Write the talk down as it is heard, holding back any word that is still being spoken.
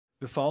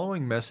The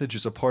following message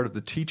is a part of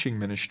the teaching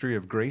ministry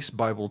of Grace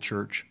Bible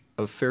Church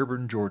of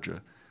Fairburn,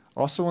 Georgia,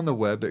 also on the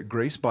web at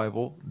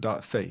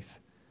gracebible.faith.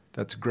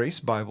 That's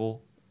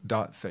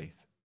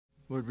gracebible.faith.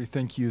 Lord, we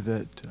thank you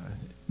that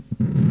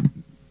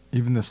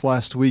even this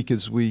last week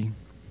as we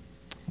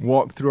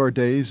walked through our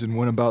days and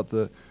went about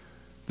the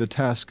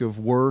task of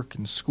work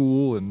and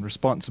school and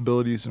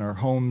responsibilities in our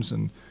homes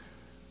and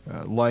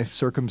life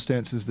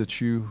circumstances, that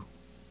you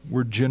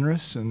were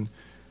generous and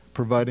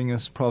providing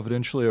us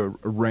providentially a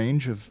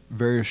range of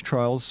various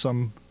trials.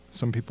 Some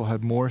people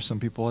had more,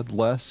 some people had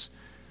less,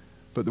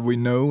 but that we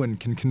know and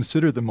can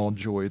consider them all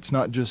joy. It's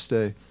not just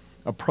a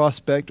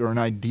prospect or an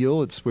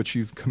ideal, it's what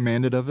you've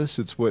commanded of us.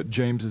 It's what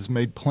James has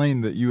made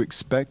plain that you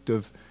expect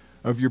of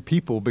your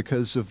people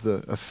because of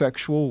the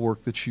effectual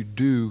work that you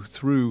do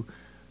through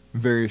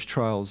various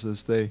trials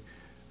as they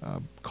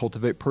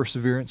cultivate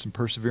perseverance, and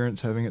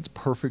perseverance, having its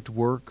perfect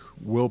work,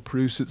 will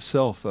produce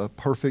itself a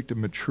perfect and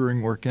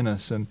maturing work in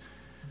us. And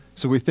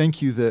so we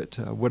thank you that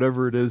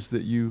whatever it is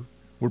that you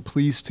were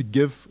pleased to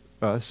give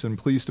us and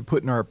pleased to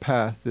put in our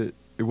path, that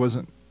it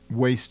wasn't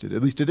wasted.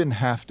 At least it didn't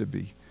have to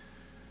be.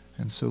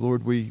 And so,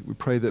 Lord, we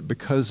pray that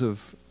because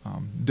of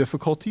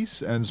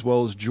difficulties, and as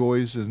well as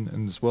joys,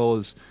 and as well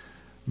as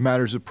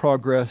matters of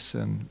progress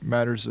and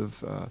matters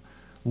of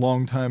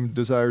long-time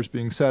desires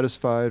being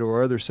satisfied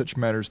or other such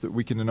matters, that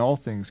we can in all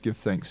things give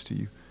thanks to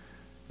you.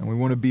 And we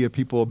want to be a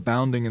people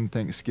abounding in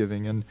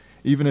thanksgiving. And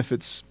even if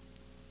it's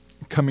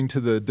coming to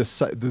the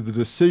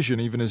decision,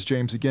 even as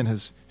James again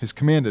has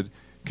commanded,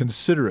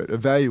 consider it,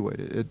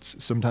 evaluate it.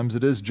 Sometimes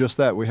it is just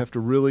that. We have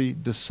to really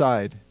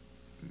decide.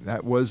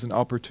 That was an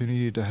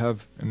opportunity to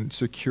have and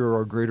secure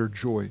our greater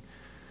joy.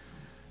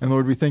 And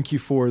Lord, we thank you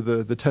for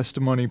the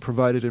testimony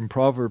provided in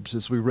Proverbs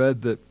as we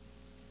read that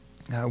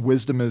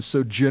wisdom is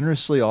so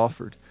generously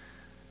offered.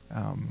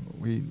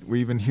 We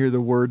even hear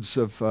the words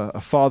of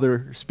a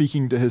father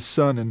speaking to his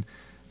son, and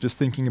just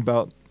thinking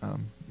about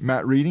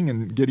Matt reading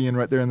and Gideon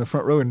right there in the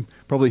front row, and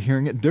probably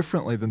hearing it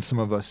differently than some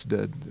of us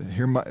did.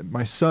 Hear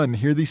my son,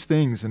 hear these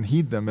things and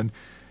heed them.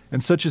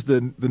 And such is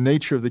the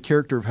nature of the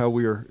character of how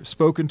we are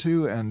spoken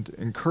to and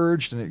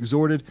encouraged and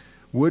exhorted.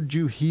 Would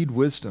you heed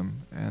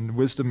wisdom? And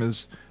wisdom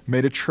is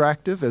made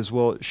attractive, as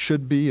well it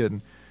should be,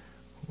 and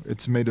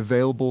it's made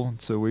available.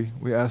 And so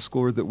we ask,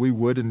 Lord, that we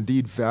would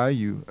indeed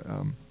value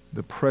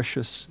the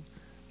precious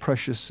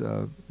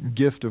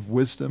gift of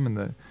wisdom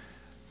and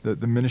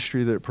the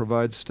ministry that it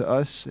provides to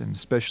us, and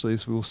especially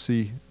as we will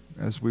see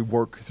as we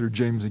work through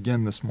James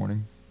again this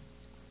morning.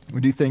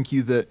 We do thank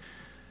you that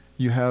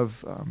you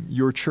have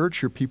your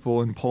church, your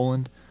people in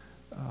Poland.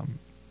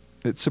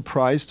 It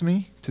surprised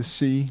me to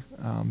see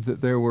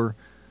that there were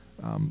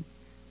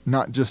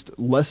not just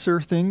lesser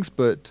things,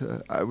 but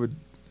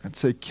I'd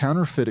say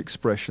counterfeit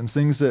expressions,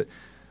 things that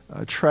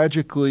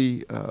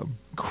tragically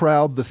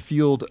crowd the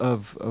field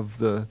of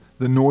the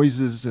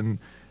noises and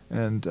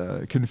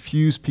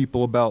confuse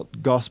people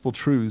about gospel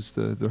truths,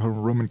 the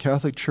Roman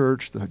Catholic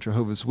Church, the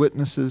Jehovah's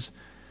Witnesses.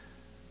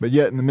 But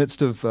yet in the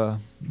midst of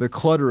the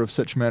clutter of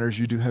such matters,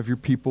 you do have your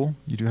people,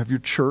 you do have your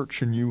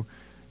church, and you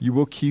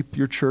will keep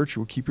your church,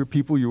 you will keep your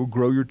people, you will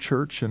grow your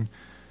church. And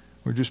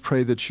we just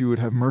pray that you would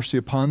have mercy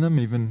upon them,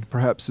 even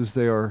perhaps as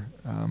they are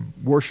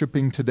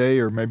worshiping today,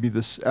 or maybe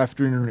this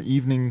afternoon or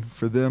evening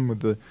for them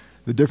with the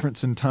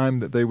difference in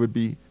time, that they would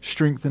be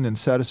strengthened and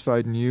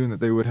satisfied in you, and that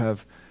they would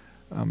have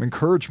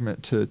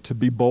encouragement to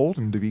be bold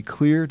and to be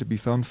clear, to be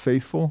found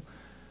faithful.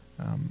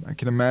 I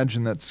can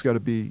imagine that's got to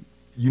be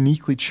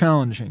uniquely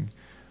challenging.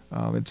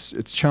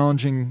 It's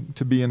challenging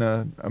to be in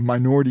a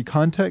minority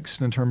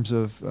context in terms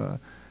of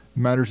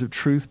matters of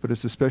truth, but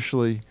it's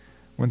especially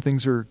when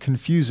things are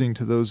confusing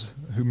to those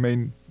who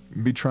may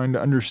be trying to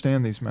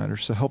understand these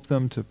matters. So help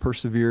them to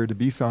persevere, to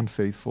be found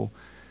faithful.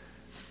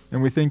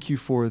 And we thank you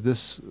for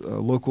this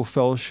local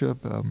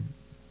fellowship.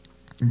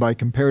 By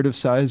comparative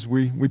size,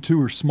 we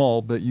too are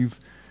small, but you've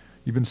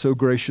been so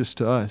gracious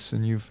to us,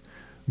 and you've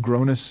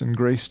grown us in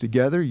grace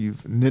together.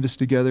 You've knit us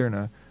together in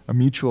a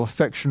mutual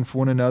affection for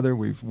one another.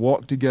 We've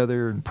walked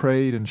together and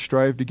prayed and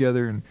strived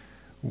together,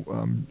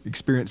 and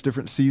experienced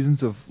different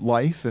seasons of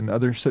life and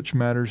other such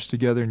matters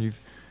together. And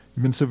you've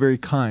been so very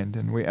kind,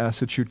 and we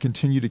ask that you'd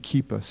continue to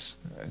keep us.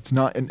 It's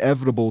not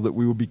inevitable that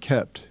we will be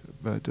kept,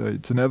 but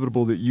it's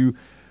inevitable that you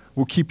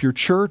will keep your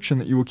church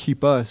and that you will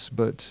keep us.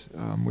 But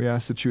we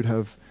ask that you'd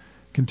have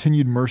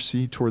continued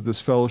mercy toward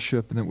this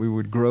fellowship, and that we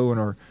would grow in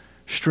our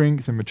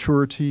strength and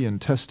maturity and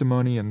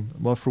testimony and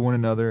love for one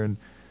another, and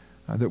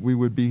that we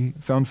would be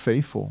found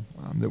faithful,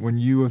 that when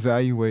you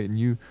evaluate and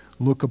you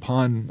look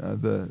upon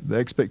the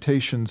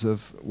expectations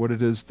of what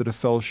it is that a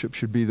fellowship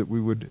should be, that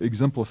we would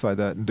exemplify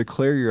that and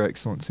declare your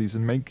excellencies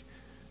and make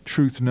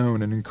truth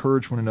known and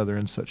encourage one another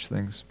in such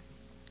things.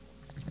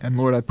 And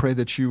Lord, I pray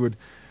that you would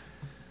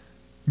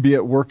be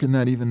at work in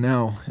that even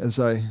now as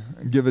I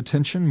give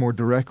attention more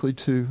directly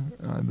to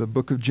the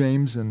book of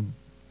James, and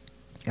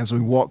as we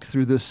walk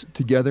through this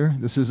together.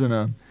 This isn't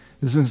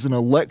a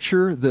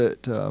lecture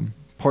that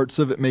parts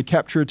of it may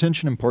capture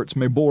attention and parts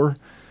may bore,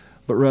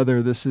 but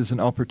rather this is an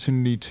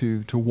opportunity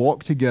to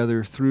walk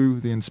together through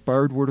the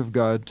inspired Word of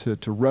God,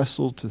 to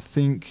wrestle, to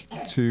think,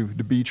 to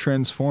be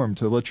transformed,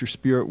 to let your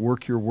Spirit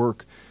work your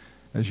work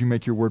as you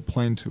make your Word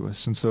plain to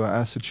us. And so I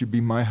ask that you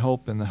be my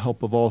help and the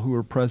help of all who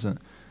are present,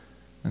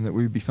 and that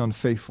we would be found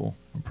faithful.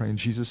 I pray in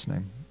Jesus'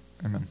 name.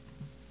 Amen.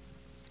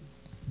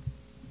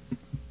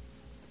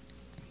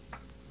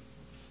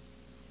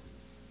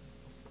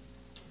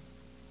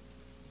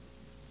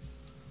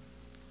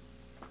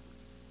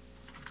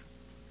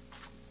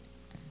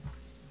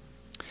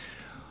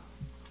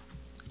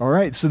 All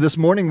right, so this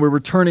morning we're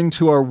returning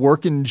to our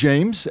work in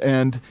James,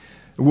 and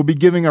we'll be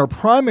giving our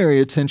primary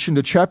attention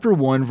to chapter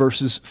 1,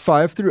 verses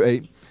 5 through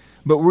 8.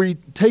 But we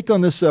take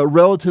on this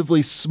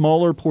relatively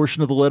smaller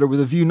portion of the letter with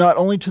a view not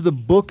only to the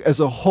book as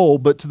a whole,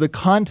 but to the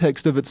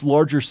context of its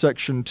larger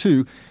section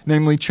 2,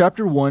 namely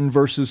chapter 1,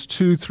 verses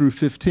 2 through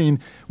 15,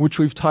 which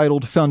we've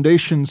titled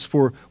Foundations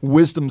for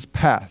Wisdom's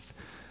Path.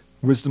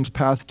 Wisdom's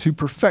path to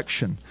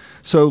perfection.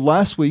 So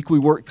last week we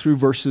worked through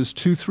verses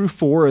 2 through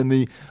 4 and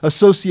the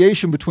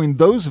association between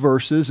those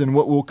verses and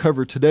what we'll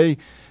cover today.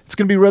 It's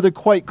going to be rather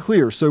quite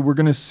clear. So we're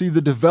going to see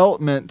the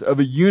development of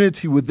a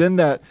unity within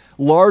that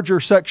larger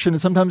section, and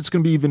sometimes it's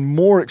going to be even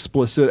more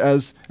explicit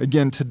as,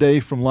 again,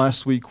 today from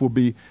last week will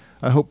be,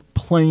 I hope,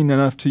 plain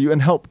enough to you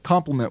and help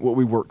complement what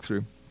we work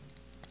through.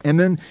 And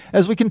then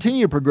as we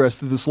continue to progress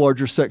through this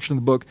larger section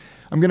of the book,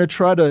 I'm going to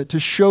try to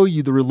show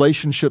you the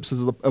relationships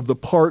of the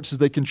parts as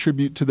they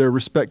contribute to their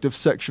respective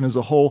section as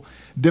a whole,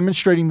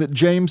 demonstrating that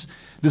James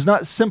does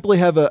not simply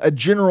have a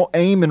general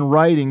aim in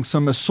writing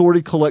some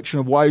assorted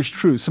collection of wise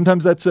truths.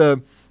 Sometimes that's a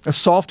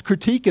soft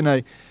critique,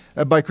 and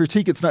by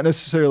critique, it's not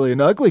necessarily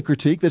an ugly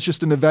critique. That's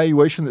just an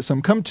evaluation that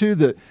some come to.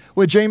 That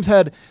James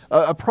had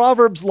a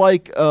Proverbs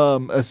like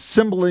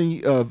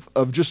assembly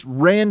of just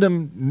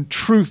random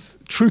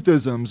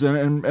truthisms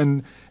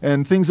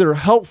and things that are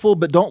helpful,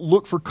 but don't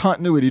look for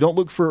continuity, don't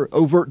look for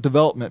overt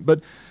development.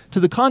 But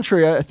to the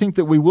contrary, I think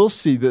that we will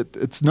see that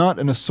it's not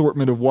an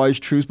assortment of wise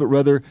truths, but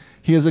rather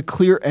he has a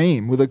clear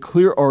aim with a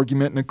clear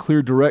argument and a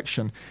clear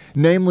direction,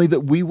 namely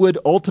that we would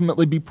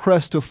ultimately be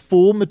pressed to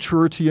full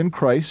maturity in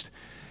Christ.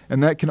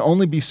 And that can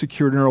only be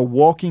secured in our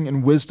walking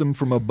in wisdom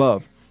from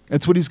above.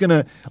 It's what he's going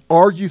to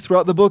argue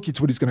throughout the book.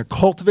 It's what he's going to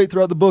cultivate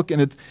throughout the book.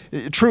 And it's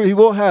true, he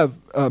will have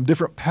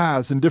different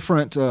paths and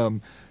different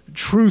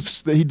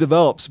truths that he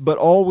develops, but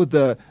all with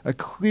a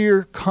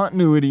clear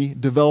continuity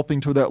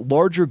developing toward that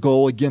larger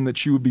goal, again,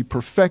 that you would be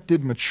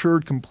perfected,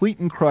 matured, complete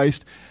in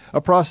Christ, a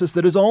process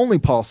that is only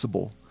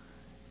possible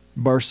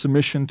by our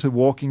submission to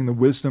walking in the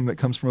wisdom that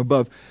comes from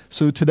above.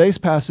 So today's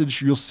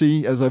passage, you'll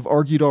see, as I've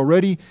argued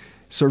already,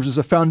 serves as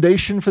a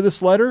foundation for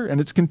this letter,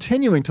 and it's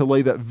continuing to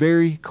lay that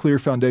very clear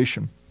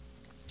foundation.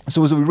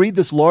 So as we read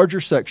this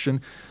larger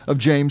section of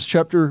James,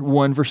 chapter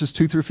 1, verses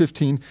 2 through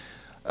 15,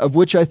 of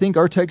which I think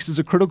our text is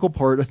a critical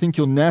part, I think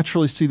you'll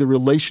naturally see the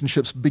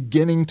relationships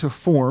beginning to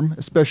form,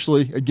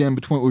 especially, again,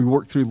 between what we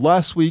worked through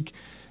last week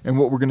and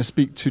what we're going to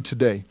speak to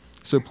today.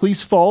 So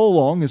please follow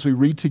along as we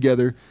read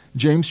together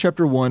James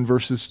chapter 1,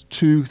 verses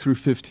 2 through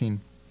 15.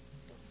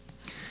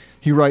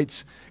 He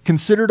writes,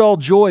 "Consider it all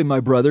joy, my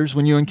brothers,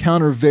 when you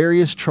encounter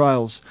various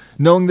trials,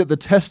 knowing that the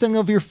testing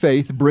of your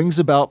faith brings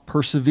about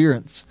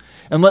perseverance.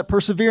 And let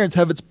perseverance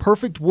have its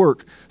perfect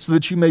work, so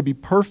that you may be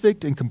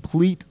perfect and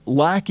complete,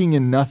 lacking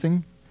in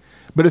nothing.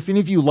 But if any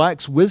of you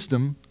lacks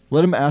wisdom,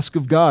 let him ask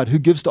of God, who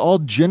gives to all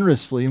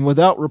generously and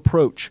without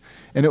reproach,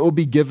 and it will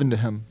be given to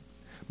him.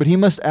 But he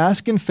must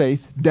ask in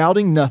faith,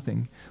 doubting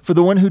nothing. For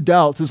the one who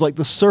doubts is like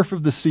the surf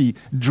of the sea,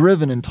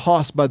 driven and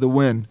tossed by the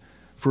wind.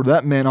 For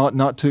that man ought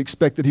not to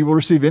expect that he will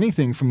receive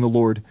anything from the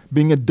Lord,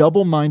 being a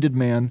double-minded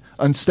man,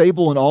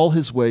 unstable in all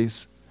his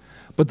ways.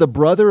 But the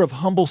brother of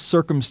humble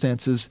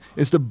circumstances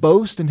is to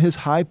boast in his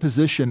high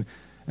position,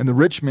 and the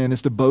rich man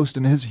is to boast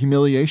in his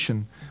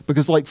humiliation,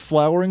 because like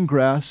flowering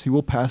grass he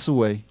will pass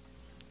away.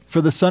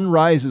 For the sun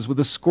rises with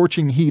a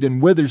scorching heat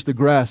and withers the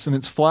grass, and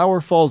its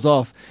flower falls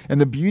off, and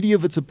the beauty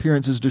of its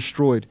appearance is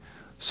destroyed.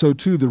 So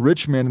too the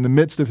rich man in the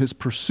midst of his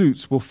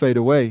pursuits will fade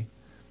away.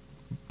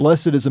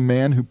 Blessed is a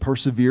man who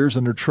perseveres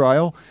under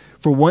trial,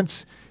 for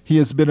once he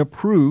has been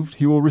approved,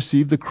 he will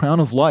receive the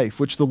crown of life,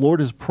 which the Lord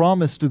has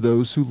promised to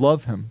those who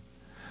love him.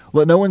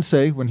 Let no one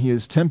say, when he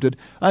is tempted,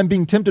 I am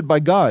being tempted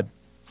by God.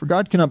 For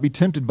God cannot be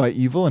tempted by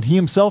evil, and he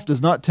himself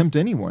does not tempt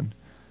anyone.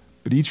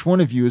 But each one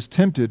of you is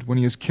tempted when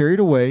he is carried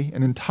away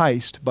and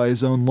enticed by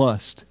his own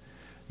lust.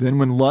 Then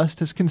when lust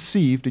has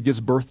conceived, it gives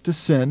birth to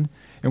sin,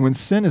 and when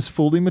sin is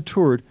fully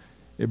matured,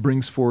 it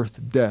brings forth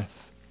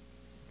death."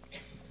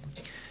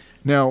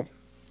 Now,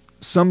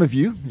 some of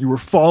you were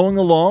following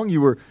along,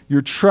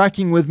 you're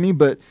tracking with me,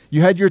 but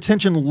you had your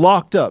attention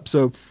locked up.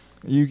 So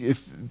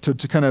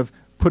to kind of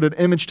put an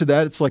image to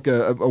that, it's like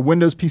a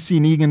Windows PC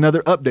needing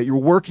another update. You're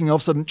working, all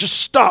of a sudden it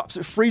just stops.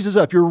 It freezes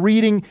up. You're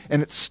reading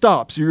and it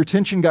stops. Your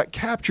attention got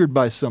captured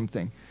by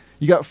something.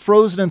 You got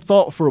frozen in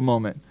thought for a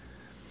moment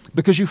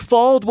because you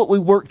followed what we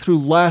worked through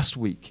last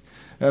week.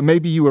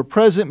 Maybe you were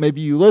present,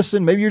 maybe you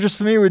listened, maybe you're just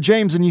familiar with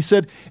James and you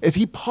said, if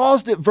he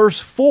paused at verse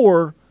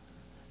 4,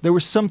 there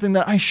was something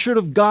that I should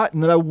have gotten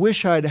that I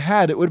wish I had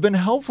had. It would have been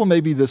helpful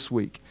maybe this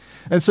week.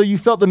 And so you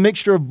felt the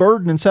mixture of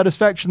burden and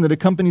satisfaction that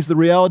accompanies the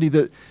reality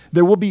that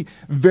there will be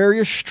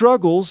various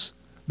struggles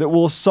that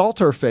will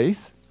assault our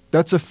faith.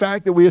 That's a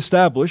fact that we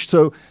established.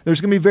 So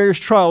there's going to be various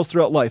trials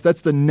throughout life.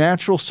 That's the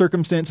natural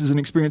circumstances and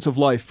experience of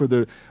life for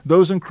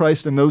those in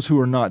Christ and those who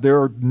are not.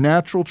 There are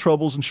natural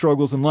troubles and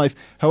struggles in life.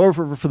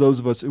 However, for those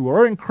of us who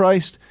are in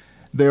Christ,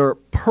 they are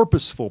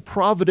purposeful,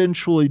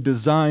 providentially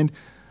designed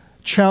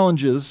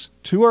challenges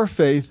to our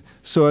faith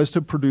so as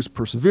to produce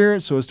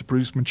perseverance, so as to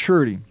produce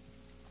maturity.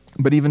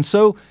 But even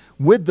so,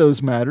 with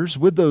those matters,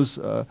 with those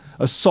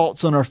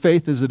assaults on our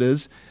faith as it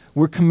is,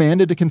 we're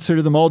commanded to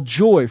consider them all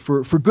joy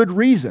for good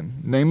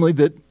reason, namely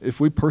that if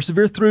we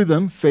persevere through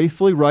them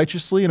faithfully,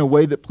 righteously, in a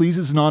way that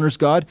pleases and honors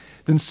God,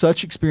 then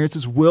such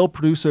experiences will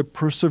produce a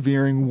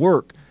persevering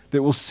work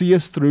that will see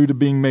us through to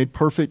being made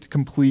perfect,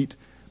 complete,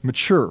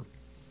 mature.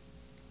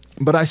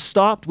 But I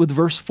stopped with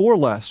verse 4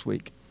 last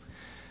week,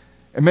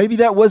 and maybe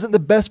that wasn't the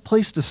best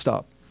place to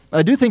stop.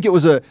 I do think it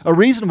was a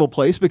reasonable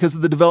place because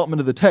of the development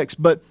of the text,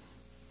 but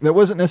that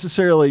wasn't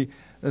necessarily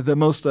the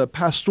most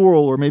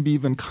pastoral or maybe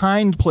even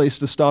kind place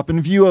to stop in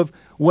view of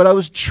what I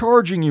was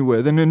charging you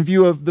with and in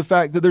view of the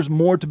fact that there's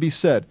more to be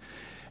said.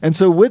 And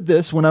so with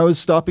this, when I was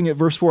stopping at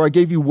verse 4, I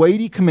gave you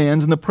weighty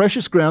commands and the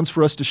precious grounds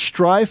for us to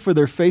strive for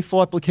their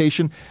faithful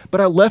application,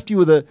 but I left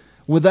you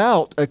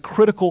without a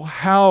critical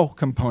how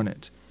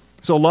component.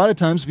 So a lot of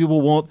times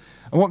people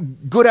I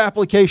want good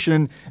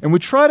application, and we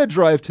try to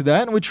drive to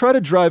that, and we try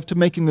to drive to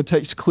making the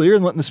text clear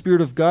and letting the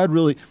Spirit of God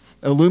really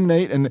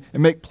illuminate and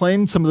make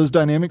plain some of those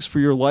dynamics for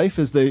your life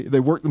as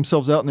they work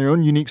themselves out in their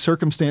own unique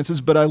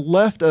circumstances. But I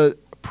left a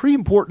pretty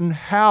important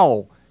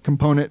how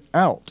component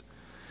out.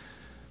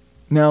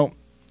 Now,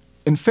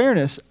 in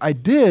fairness, I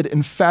did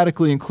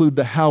emphatically include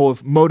the how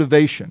of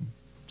motivation.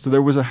 So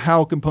there was a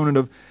how component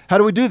of how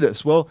do we do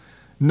this? Well,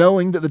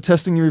 knowing that the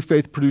testing of your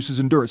faith produces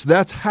endurance.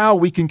 That's how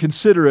we can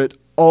consider it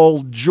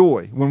all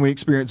joy when we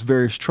experience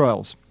various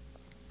trials.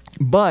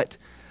 But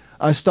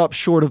I stopped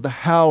short of the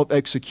how of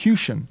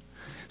execution.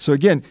 So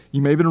again,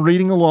 you may have been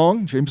reading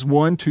along, James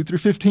 1, 2 through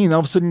 15. All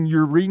of a sudden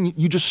you're reading,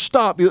 you just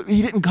stop.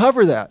 He didn't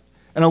cover that.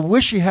 And I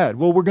wish he had.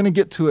 Well, we're going to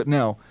get to it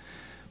now.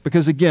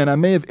 Because again, I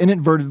may have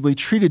inadvertently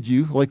treated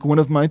you like one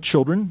of my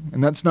children.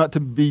 And that's not to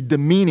be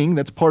demeaning.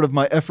 That's part of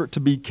my effort to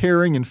be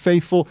caring and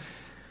faithful.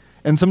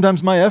 And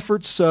sometimes my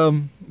efforts,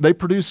 they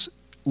produce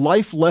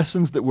life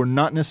lessons that were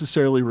not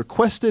necessarily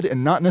requested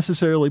and not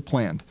necessarily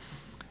planned.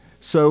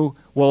 So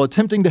while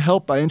attempting to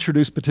help, I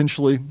introduced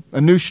potentially a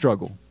new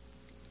struggle.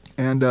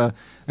 And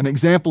an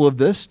example of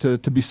this, to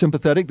be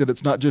sympathetic that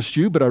it's not just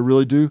you, but I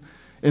really do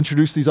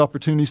introduce these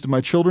opportunities to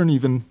my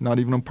children, not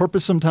even on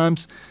purpose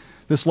sometimes.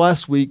 This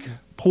last week,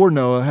 poor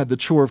Noah had the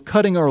chore of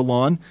cutting our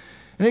lawn,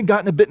 and it had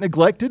gotten a bit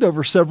neglected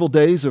over several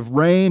days of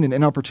rain and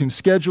inopportune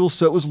schedules,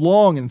 so it was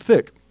long and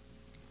thick,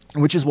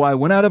 which is why I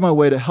went out of my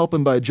way to help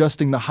him by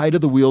adjusting the height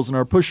of the wheels in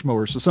our push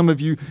mower. So some of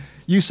you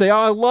say, oh,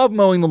 I love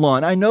mowing the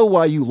lawn. I know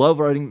why you love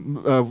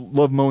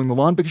mowing the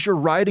lawn, because you're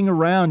riding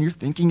around, you're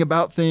thinking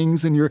about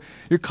things, and you're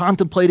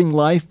contemplating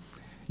life.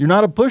 You're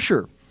not a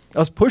pusher.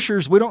 Us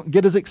pushers, we don't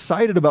get as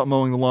excited about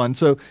mowing the lawn.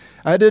 So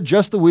I had to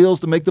adjust the wheels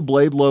to make the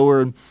blade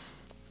lower,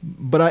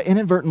 but I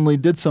inadvertently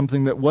did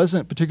something that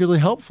wasn't particularly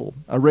helpful.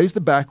 I raised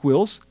the back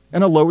wheels,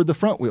 and I lowered the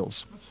front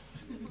wheels.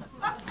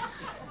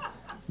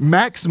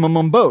 Maximum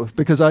on both,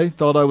 because I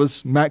thought I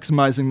was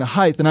maximizing the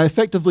height, and I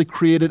effectively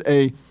created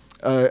a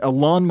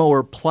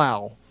lawnmower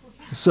plow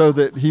so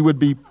that he would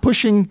be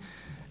pushing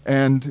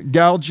and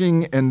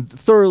gouging and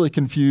thoroughly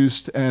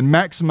confused and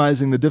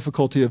maximizing the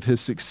difficulty of his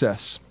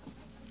success.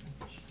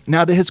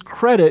 Now, to his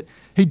credit,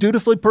 he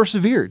dutifully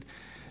persevered,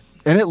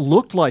 and it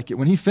looked like it.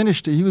 When he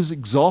finished it, he was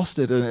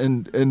exhausted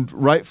and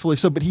rightfully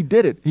so, but he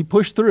did it. He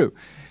pushed through,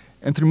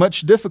 and through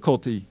much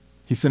difficulty,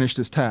 he finished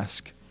his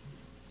task.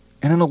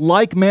 And in a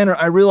like manner,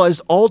 I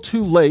realized all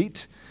too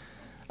late,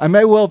 I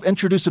may well have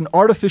introduced an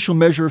artificial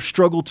measure of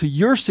struggle to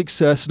your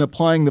success in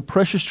applying the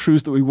precious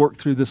truths that we worked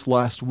through this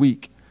last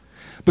week.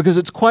 Because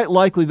it's quite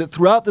likely that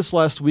throughout this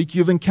last week,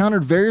 you've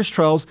encountered various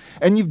trials,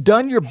 and you've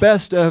done your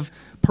best to have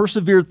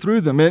persevered through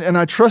them, and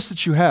I trust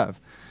that you have.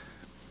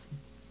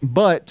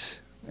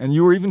 And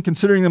you were even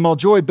considering them all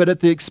joy, but at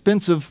the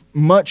expense of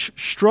much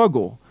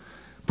struggle,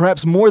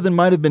 perhaps more than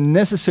might have been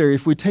necessary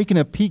if we'd taken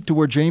a peek to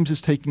where James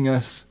is taking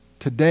us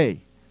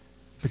today.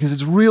 Because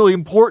it's really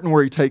important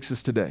where he takes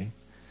us today.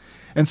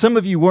 And some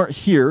of you weren't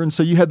here, and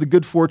so you had the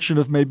good fortune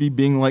of maybe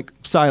being like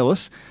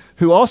Silas,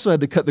 who also had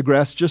to cut the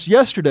grass just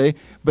yesterday,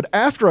 but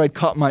after I'd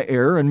caught my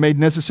error and made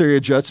necessary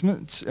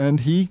adjustments, and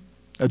he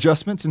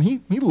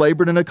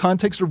labored in a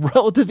context of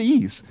relative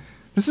ease.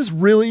 This is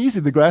really easy.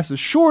 The grass is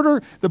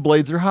shorter, the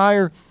blades are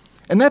higher,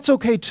 and that's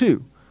okay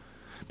too.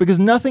 Because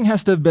nothing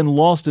has to have been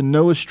lost in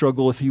Noah's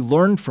struggle if he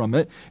learned from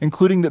it,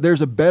 including that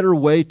there's a better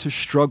way to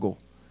struggle.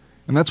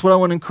 And that's what I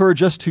want to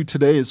encourage us to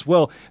today as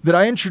well, that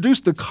I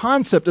introduced the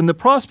concept and the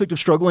prospect of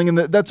struggling, and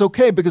that's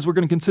okay because we're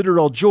going to consider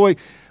it all joy,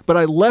 but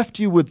I left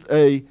you with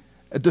a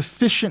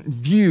deficient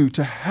view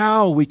to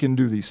how we can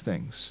do these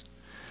things.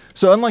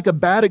 So unlike a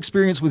bad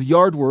experience with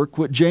yard work,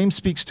 what James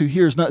speaks to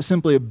here is not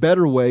simply a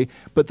better way,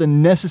 but the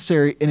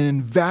necessary and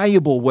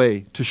invaluable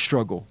way to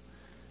struggle,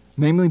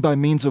 namely by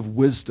means of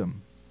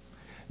wisdom.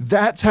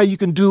 That's how you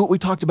can do what we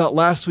talked about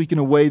last week in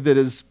a way that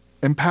is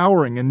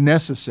empowering and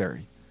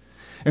necessary.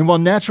 And while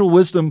natural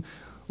wisdom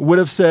would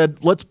have said,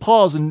 let's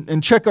pause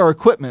and check our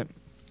equipment,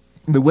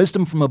 the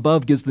wisdom from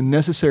above gives the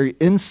necessary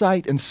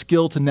insight and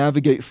skill to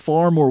navigate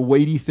far more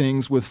weighty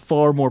things with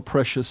far more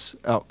precious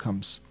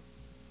outcomes.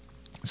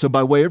 So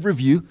by way of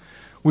review,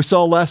 we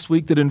saw last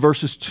week that in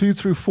verses 2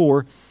 through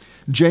 4,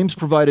 James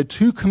provided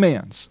two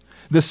commands,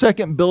 the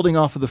second building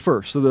off of the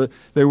first. So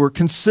they were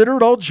consider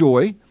it all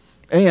joy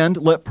and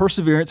let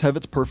perseverance have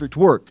its perfect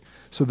work.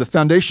 So the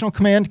foundational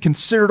command,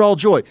 consider it all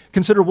joy.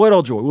 Consider what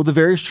all joy? Well, the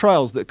various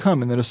trials that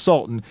come and that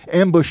assault and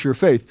ambush your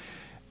faith.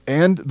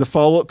 And the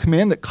follow-up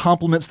command that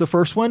complements the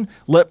first one,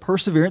 let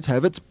perseverance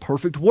have its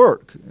perfect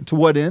work. To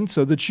what end?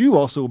 So that you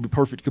also will be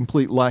perfect,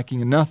 complete, lacking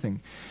in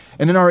nothing.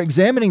 And in our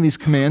examining these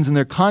commands in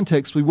their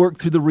context, we work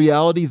through the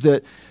reality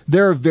that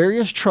there are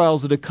various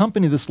trials that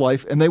accompany this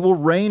life, and they will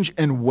range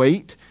in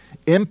weight,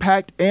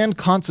 impact, and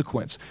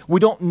consequence. We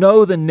don't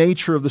know the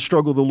nature of the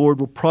struggle the Lord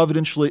will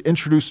providentially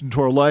introduce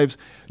into our lives,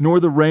 nor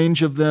the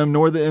range of them,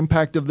 nor the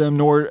impact of them,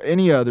 nor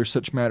any other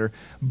such matter.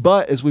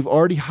 But as we've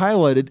already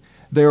highlighted,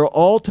 they are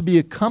all to be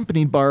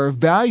accompanied by our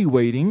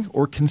evaluating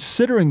or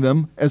considering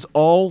them as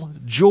all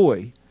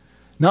joy.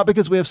 Not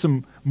because we have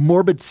some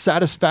morbid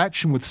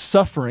satisfaction with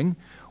suffering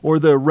or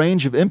the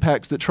range of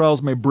impacts that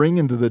trials may bring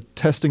into the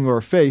testing of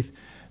our faith,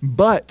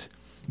 but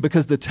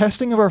because the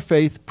testing of our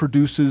faith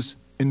produces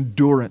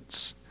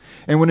endurance.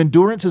 And when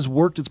endurance has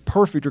worked its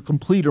perfect or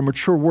complete or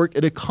mature work,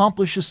 it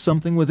accomplishes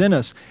something within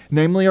us,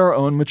 namely our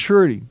own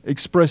maturity,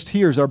 expressed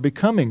here as our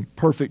becoming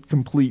perfect,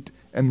 complete,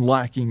 and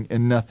lacking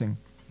in nothing.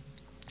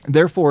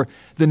 Therefore,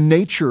 the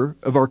nature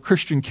of our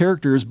Christian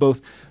character is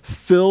both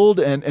filled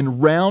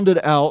and rounded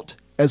out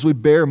as we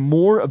bear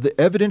more of the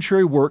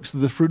evidentiary works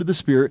of the fruit of the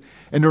Spirit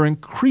and are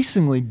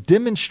increasingly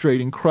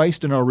demonstrating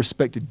Christ in our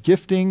respected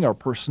gifting, our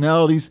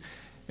personalities,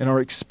 and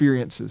our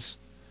experiences.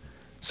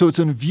 So it's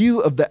in view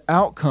of the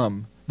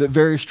outcome that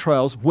various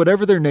trials,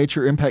 whatever their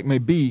nature, impact may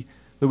be,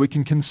 that we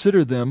can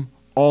consider them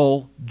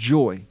all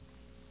joy.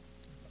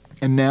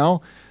 And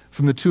now,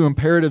 from the two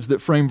imperatives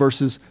that frame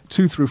verses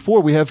 2 through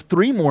 4, we have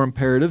three more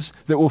imperatives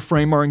that will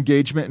frame our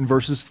engagement in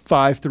verses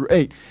 5 through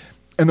 8.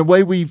 And the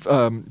way we've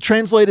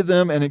translated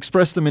them and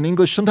expressed them in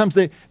English, sometimes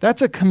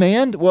that's a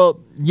command. Well,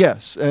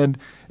 yes, and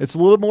it's a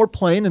little more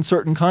plain in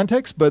certain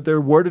contexts, but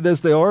they're worded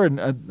as they are, and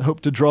I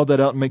hope to draw that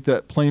out and make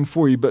that plain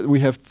for you. But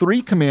we have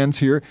three commands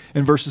here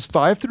in verses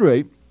 5 through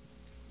 8.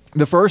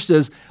 The first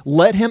is,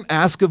 let him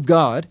ask of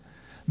God.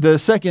 The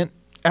second,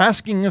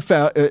 asking in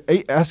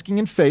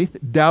faith,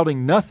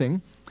 doubting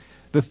nothing.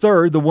 The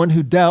third, the one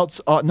who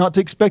doubts ought not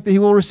to expect that he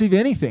will receive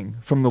anything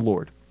from the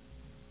Lord.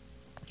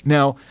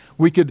 Now,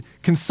 we could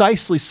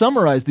concisely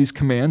summarize these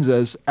commands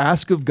as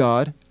ask of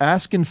God,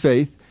 ask in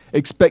faith,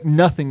 expect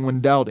nothing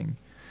when doubting.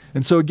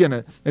 And so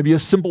again, maybe a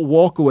simple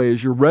walk away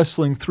as you're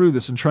wrestling through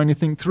this and trying to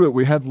think through it.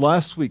 We had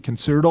last week,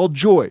 consider it all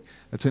joy.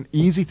 That's an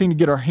easy thing to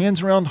get our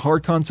hands around,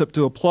 hard concept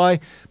to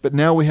apply, but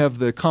now we have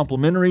the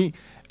complementary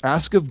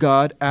ask of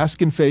God, ask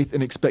in faith,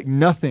 and expect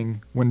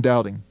nothing when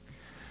doubting.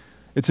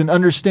 It's an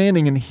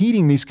understanding and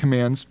heeding these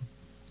commands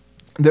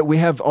that we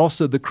have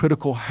also the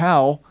critical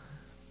how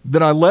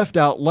that I left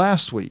out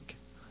last week.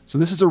 So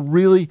this is a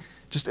really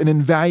just an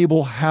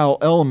invaluable how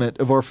element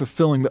of our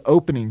fulfilling the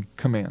opening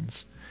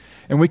commands.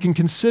 And we can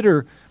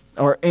consider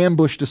our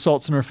ambushed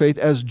assaults in our faith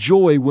as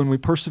joy when we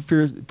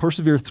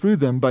persevere through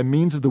them by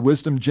means of the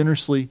wisdom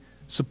generously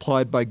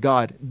supplied by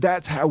God.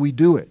 That's how we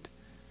do it,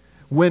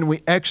 when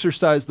we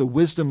exercise the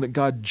wisdom that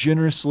God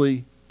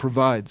generously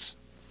provides.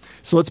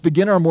 So let's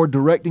begin our more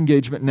direct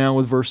engagement now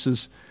with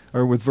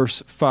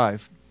verse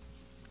 5,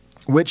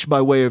 which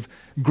by way of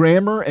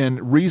grammar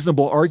and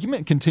reasonable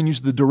argument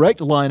continues the direct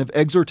line of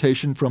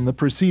exhortation from the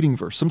preceding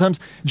verse. Sometimes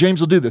James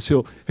will do this.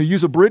 He'll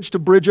use a word to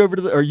bridge over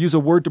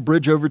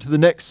to the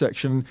next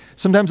section.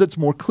 Sometimes it's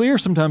more clear,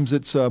 sometimes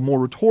it's more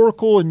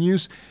rhetorical in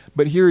use,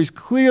 but here he's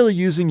clearly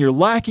using you're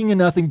lacking in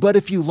nothing, but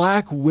if you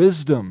lack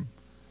wisdom.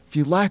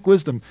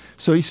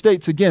 So he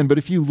states again, but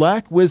if you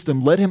lack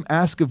wisdom, let him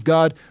ask of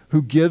God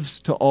who gives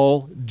to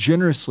all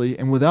generously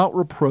and without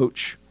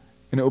reproach,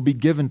 and it will be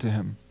given to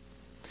him.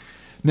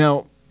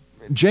 Now,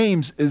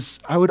 James is,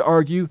 I would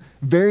argue,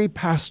 very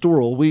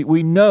pastoral.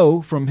 We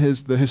know from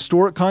the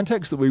historic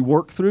context that we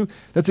work through,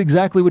 that's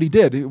exactly what he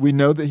did. We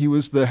know that he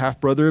was the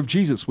half-brother of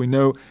Jesus. We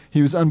know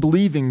he was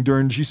unbelieving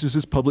during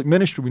Jesus' public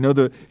ministry. We know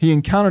that he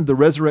encountered the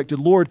resurrected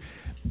Lord,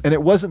 and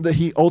it wasn't that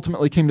he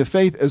ultimately came to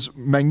faith, as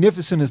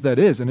magnificent as that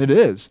is, and it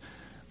is,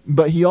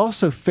 but he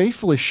also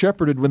faithfully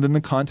shepherded within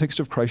the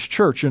context of Christ's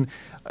church. And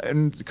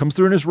it comes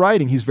through in his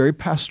writing. He's very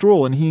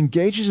pastoral, and he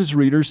engages his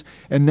readers,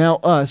 and now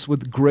us,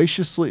 with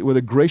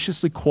a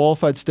graciously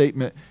qualified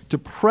statement to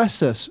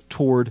press us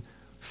toward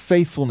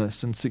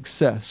faithfulness and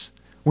success.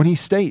 When he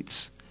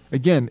states,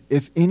 again,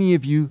 if any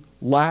of you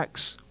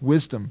lacks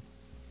wisdom,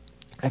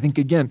 I think,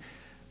 again,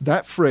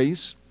 that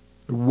phrase,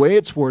 The way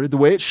it's worded, the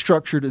way it's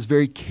structured is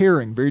very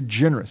caring, very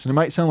generous. And it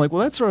might sound like,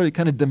 well, that's already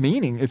kind of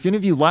demeaning. If any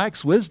of you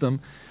lacks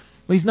wisdom,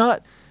 well, he's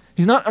not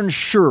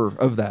unsure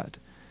of that.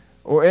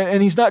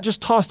 And he's not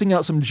just tossing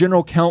out some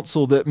general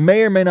counsel that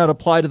may or may not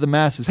apply to the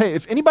masses. Hey,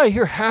 if anybody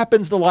here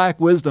happens to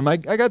lack wisdom, I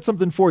got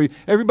something for you.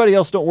 Everybody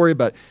else, don't worry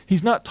about it.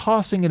 He's not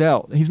tossing it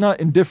out. He's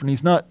not indifferent.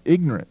 He's not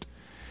ignorant.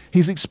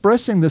 He's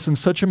expressing this in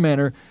such a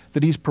manner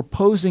that he's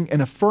proposing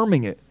and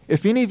affirming it.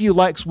 If any of you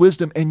lacks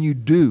wisdom, and you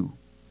do.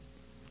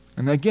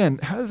 And again,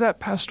 how is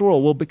that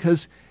pastoral? Well,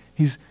 because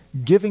he's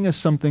giving us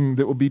something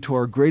that will be to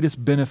our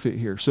greatest benefit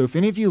here. So if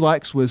any of you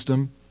lacks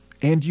wisdom,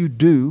 and you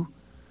do,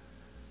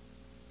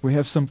 we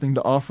have something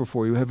to offer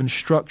for you. We have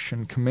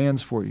instruction,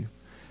 commands for you.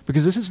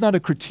 Because this is not a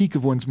critique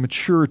of one's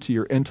maturity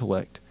or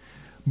intellect,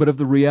 but of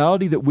the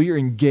reality that we are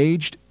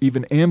engaged,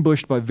 even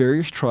ambushed by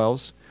various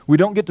trials. We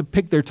don't get to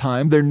pick their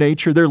time, their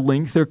nature, their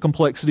length, their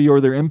complexity, or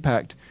their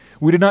impact.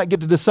 We do not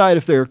get to decide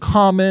if they're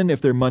common,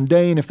 if they're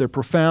mundane, if they're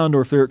profound,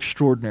 or if they're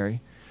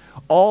extraordinary.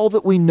 All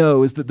that we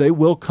know is that they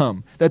will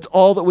come. That's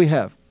all that we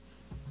have.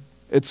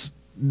 It's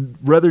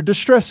rather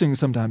distressing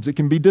sometimes. It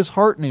can be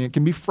disheartening. It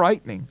can be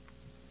frightening.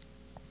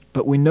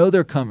 But we know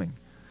they're coming.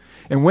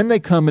 And when they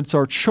come, it's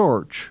our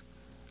charge,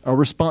 our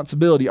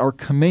responsibility, our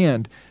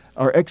command,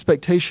 our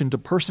expectation to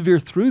persevere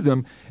through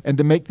them and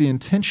to make the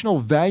intentional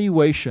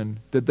valuation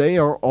that they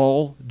are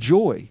all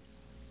joy.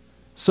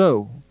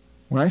 So,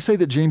 when I say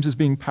that James is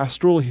being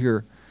pastoral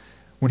here,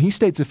 when he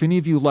states, if any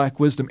of you lack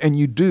wisdom, and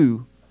you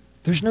do,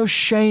 there's no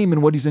shame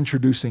in what he's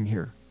introducing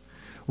here.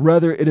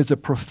 Rather, it is a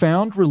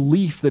profound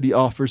relief that he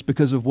offers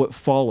because of what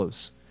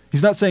follows.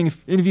 He's not saying,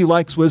 if any of you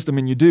lacks wisdom,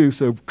 and you do,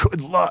 so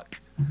good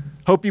luck.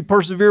 Hope you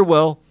persevere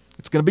well.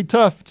 It's going to be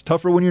tough. It's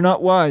tougher when you're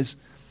not wise.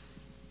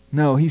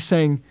 No, he's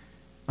saying,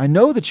 I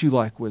know that you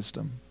lack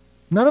wisdom.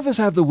 None of us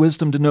have the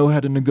wisdom to know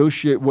how to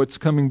negotiate what's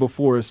coming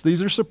before us.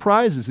 These are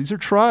surprises. These are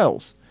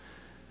trials.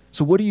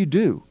 So what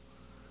do?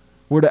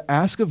 We're to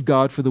ask of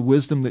God for the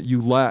wisdom that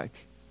you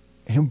lack,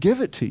 and he'll give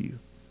it to you.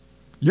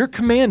 You're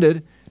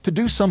commanded to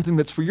do something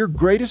that's for your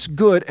greatest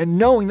good and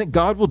knowing that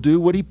God will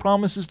do what he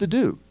promises to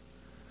do.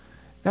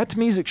 That to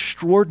me is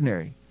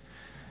extraordinary.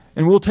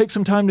 And we'll take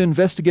some time to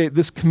investigate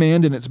this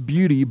command and its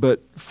beauty,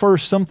 but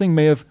first, something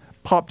may have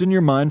popped in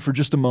your mind for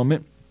just a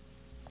moment.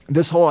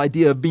 This whole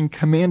idea of being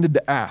commanded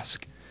to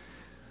ask.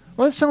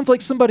 Well, it sounds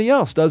like somebody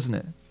else, doesn't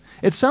it?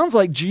 It sounds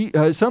like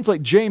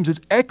James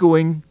is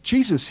echoing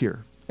Jesus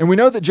here. And we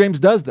know that James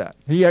does that.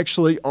 He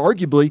actually,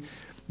 arguably,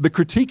 the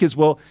critique is,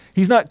 well,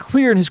 he's not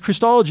clear in his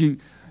Christology.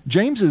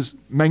 James is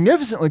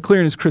magnificently clear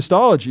in his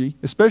Christology,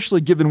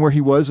 especially given where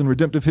he was in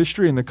redemptive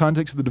history in the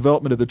context of the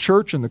development of the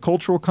church and the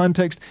cultural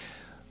context.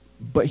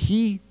 But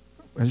he,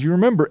 as you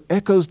remember,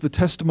 echoes the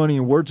testimony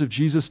and words of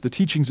Jesus, the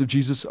teachings of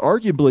Jesus,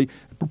 arguably,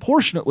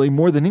 proportionately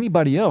more than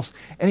anybody else.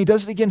 And he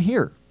does it again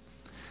here.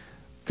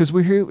 Because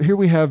here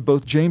we have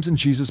both James and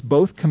Jesus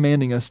both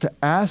commanding us to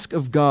ask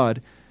of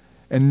God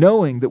and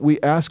knowing that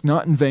we ask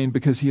not in vain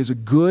because he is a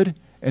good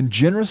and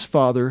generous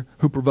Father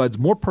who provides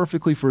more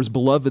perfectly for his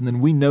beloved than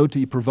we know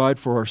to provide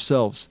for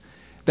ourselves.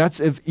 That's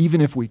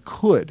even if we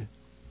could.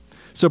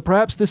 So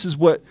perhaps this is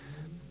what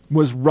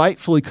was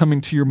rightfully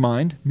coming to your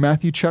mind,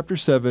 Matthew chapter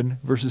 7,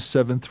 verses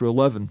 7 through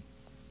 11,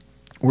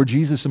 where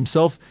Jesus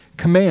himself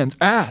commands,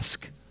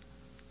 ask.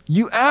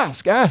 You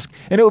ask,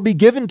 and it will be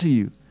given to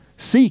you.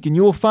 Seek, and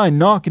you will find.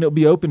 Knock, and it will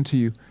be opened to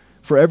you.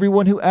 For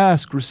everyone who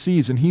asks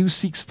receives, and he who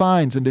seeks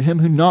finds, and to him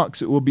who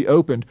knocks it will be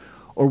opened.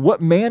 Or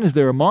what man is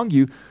there among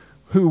you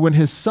who, when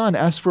his son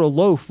asks for a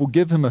loaf, will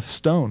give him a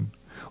stone?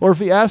 Or if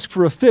he asks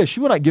for a fish, he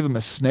will not give him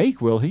a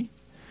snake, will he?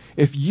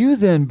 If you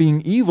then,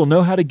 being evil,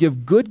 know how to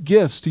give good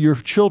gifts to your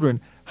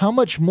children, how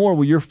much more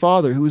will your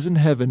Father who is in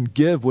heaven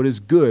give what is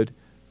good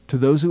to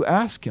those who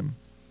ask him?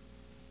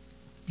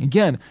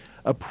 Again,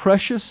 a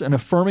precious and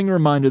affirming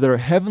reminder that our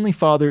Heavenly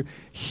Father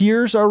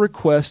hears our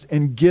request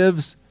and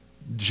gives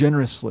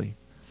generously.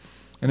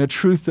 And a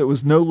truth that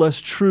was no less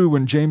true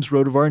when James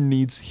wrote of our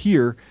needs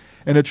here,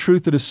 and a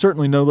truth that is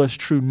certainly no less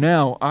true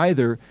now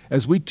either,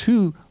 as we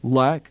too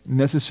lack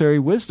necessary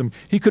wisdom.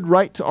 He could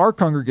write to our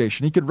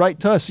congregation. He could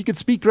write to us. He could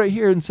speak right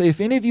here and say, if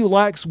any of you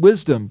lacks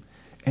wisdom,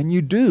 and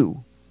you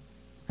do,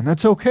 and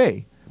that's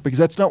okay, because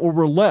that's not where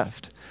we're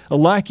left. A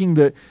lacking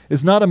that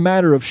is not a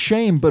matter of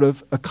shame, but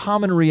of a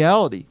common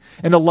reality,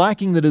 and a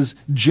lacking that is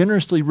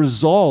generously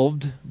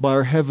resolved by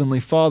our Heavenly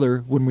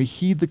Father when we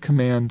heed the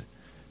command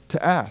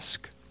to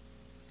ask.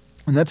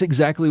 And that's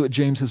exactly what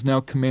James has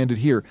now commanded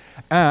here.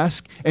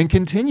 Ask and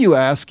continue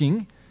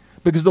asking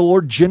because the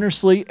Lord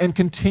generously and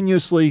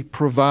continuously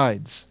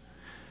provides.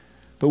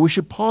 But we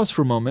should pause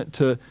for a moment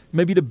to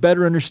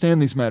better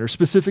understand these matters.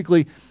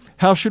 Specifically,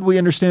 how should we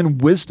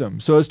understand wisdom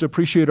so as to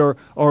appreciate our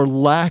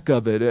lack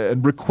of it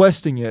and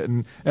requesting it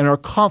and our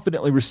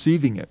confidently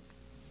receiving it?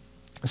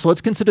 So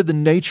let's consider the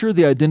nature,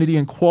 the identity,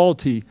 and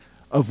quality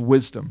of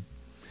wisdom.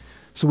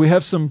 So we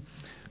have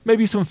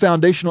maybe some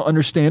foundational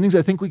understandings.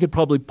 I think we could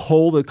probably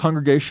poll the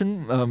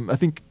congregation. I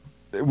think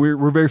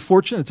we're very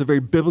fortunate. It's a very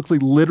biblically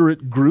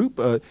literate group.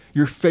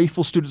 You're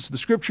faithful students of the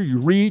Scripture. You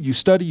read, you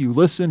study, you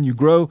listen, you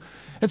grow.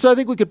 And so I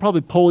think we could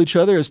probably poll each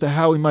other as to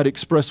how we might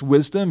express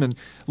wisdom, and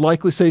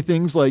likely say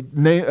things like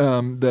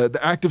the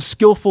act of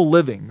skillful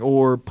living,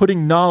 or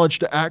putting knowledge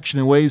to action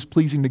in ways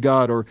pleasing to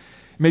God, or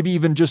maybe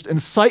even just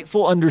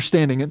insightful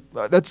understanding. And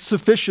that's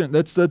sufficient.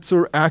 That's sort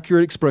of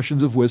accurate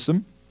expressions of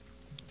wisdom.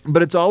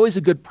 But it's always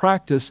a good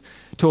practice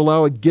to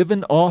allow a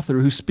given author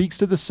who speaks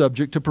to the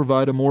subject to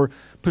provide a more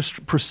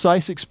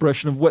precise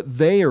expression of what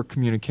they are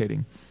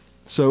communicating.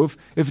 So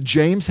if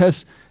James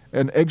has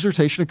an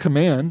exhortation, a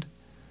command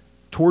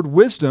toward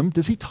wisdom,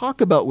 does he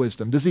talk about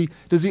wisdom? Does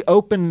he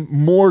open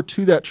more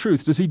to that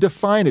truth? Does he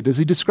define it? Does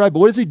he describe it?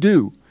 What does he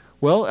do?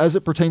 Well, as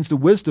it pertains to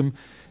wisdom,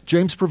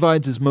 James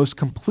provides his most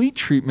complete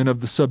treatment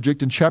of the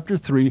subject in chapter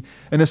 3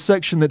 in a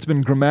section that's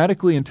been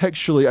grammatically and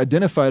textually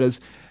identified as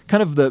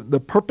kind of the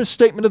purpose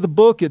statement of the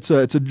book. It's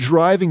a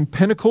driving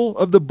pinnacle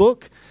of the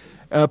book,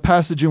 a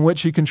passage in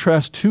which he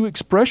contrasts two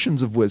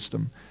expressions of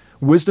wisdom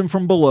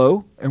from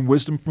below and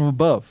wisdom from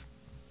above.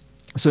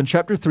 So in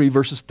chapter 3,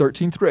 verses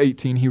 13 through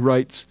 18, he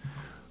writes,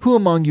 "Who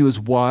among you is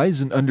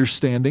wise and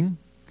understanding?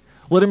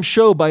 Let him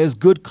show by his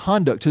good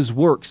conduct his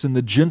works in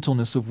the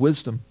gentleness of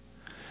wisdom.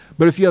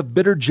 But if you have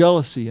bitter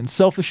jealousy and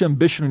selfish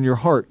ambition in your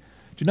heart,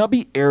 do not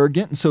be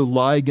arrogant and so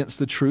lie against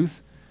the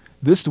truth.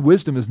 This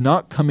wisdom is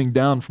not coming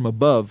down from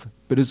above,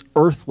 but is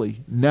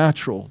earthly,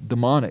 natural,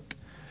 demonic.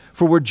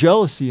 For where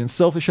jealousy and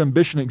selfish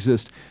ambition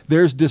exist,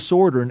 there is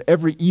disorder and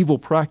every evil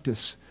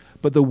practice.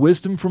 But the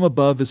wisdom from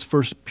above is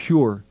first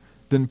pure,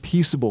 then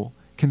peaceable,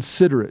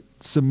 considerate,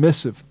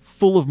 submissive,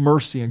 full of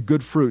mercy and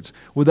good fruits,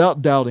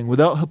 without doubting,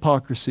 without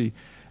hypocrisy.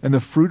 And the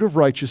fruit of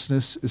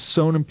righteousness is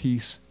sown in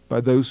peace by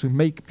those who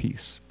make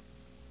peace."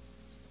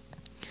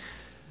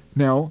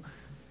 Now,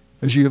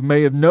 as you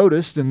may have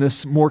noticed in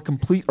this more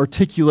complete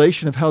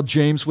articulation of how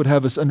James would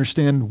have us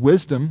understand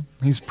wisdom,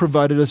 he's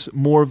provided us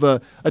more of a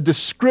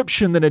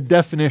description than a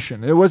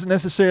definition. It wasn't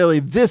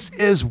necessarily, this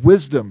is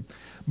wisdom,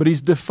 but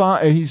he's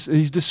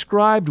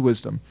described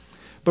wisdom.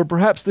 But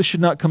perhaps this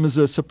should not come as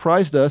a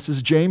surprise to us,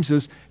 as James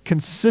is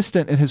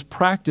consistent in his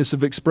practice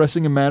of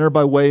expressing a matter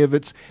by way of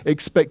its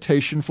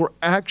expectation for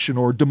action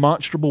or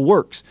demonstrable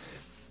works.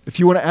 If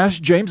you want to ask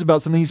James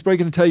about something, he's probably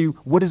going to tell you,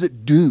 what does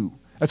it do?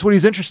 That's what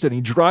he's interested in.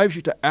 He drives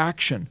you to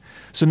action.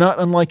 So not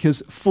unlike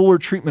his fuller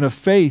treatment of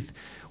faith,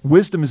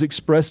 wisdom is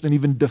expressed and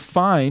even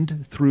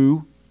defined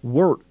through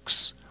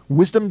works.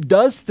 Wisdom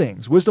does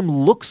things. Wisdom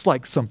looks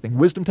like something.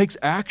 Wisdom takes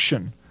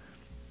action.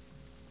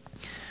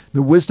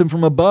 The wisdom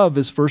from above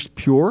is first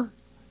pure,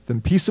 then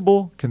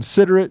peaceable,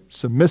 considerate,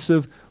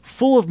 submissive,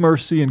 full of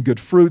mercy and good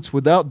fruits,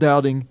 without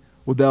doubting,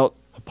 without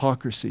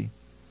hypocrisy.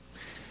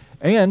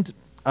 And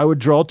I would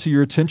draw to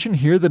your attention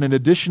here that in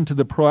addition to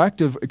the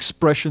proactive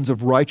expressions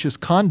of righteous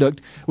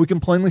conduct, we can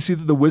plainly see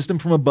that the wisdom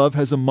from above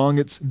has among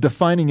its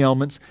defining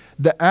elements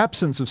the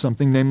absence of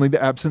something, namely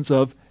the absence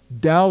of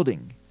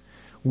doubting,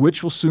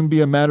 which will soon be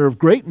a matter of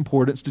great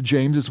importance to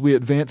James as we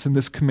advance in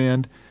this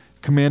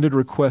commanded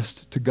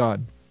request to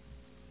God.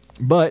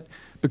 But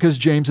because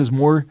James has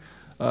more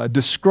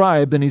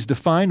described than he's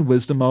defined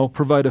wisdom, I'll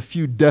provide a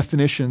few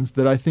definitions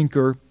that I think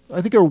are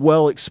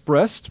well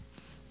expressed.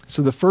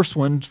 So the first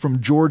one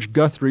from George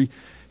Guthrie,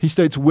 he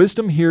states,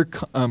 wisdom here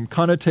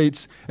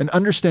connotates an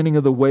understanding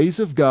of the ways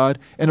of God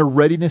and a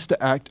readiness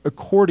to act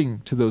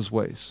according to those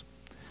ways.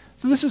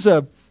 So this is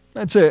a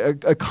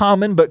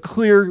common but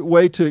clear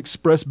way to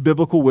express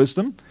biblical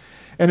wisdom.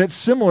 And it's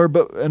similar,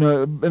 but in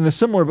a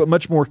similar but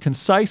much more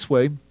concise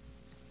way,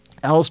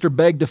 Alistair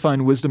Begg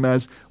defined wisdom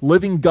as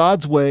living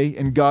God's way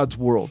in God's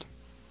world.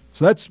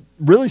 So that's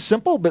really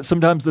simple, but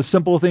sometimes the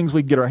simple things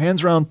we get our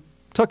hands around,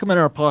 tuck them in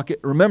our pocket,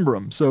 remember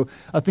them. So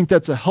I think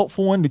that's a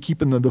helpful one to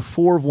keep in the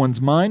fore of one's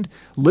mind,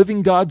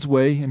 living God's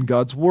way in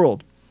God's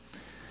world.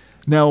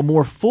 Now, a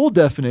more full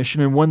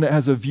definition, and one that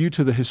has a view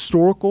to the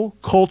historical,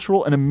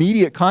 cultural, and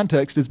immediate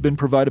context, has been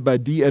provided by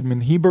D.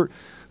 Edmund Hebert,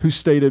 who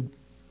stated,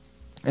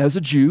 as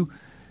a Jew,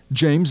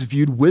 James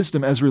viewed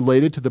wisdom as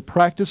related to the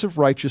practice of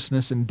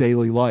righteousness in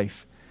daily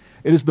life.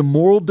 It is the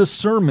moral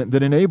discernment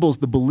that enables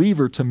the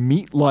believer to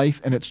meet life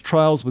and its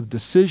trials with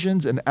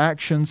decisions and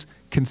actions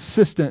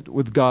consistent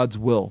with God's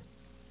will.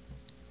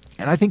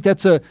 And I think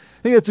that's a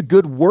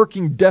good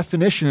working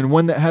definition, and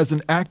one that has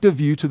an active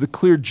view to the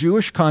clear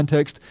Jewish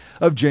context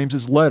of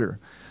James's letter.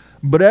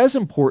 But as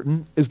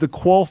important is the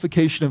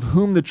qualification of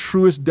whom the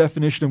truest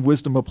definition of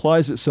wisdom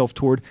applies itself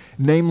toward,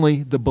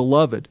 namely the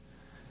beloved.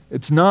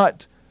 It's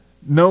not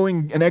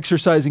knowing and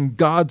exercising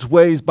God's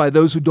ways by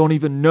those who don't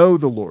even know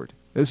the Lord.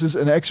 This is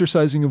an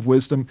exercising of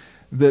wisdom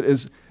that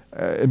is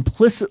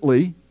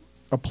implicitly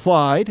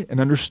applied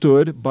and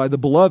understood by the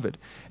beloved.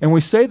 And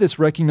we say this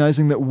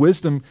recognizing that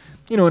wisdom,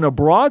 in a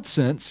broad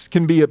sense,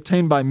 can be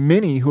obtained by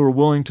many who are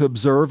willing to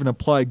observe and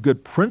apply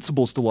good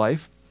principles to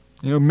life.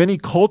 Many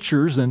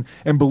cultures and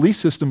belief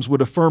systems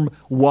would affirm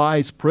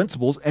wise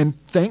principles, and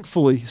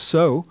thankfully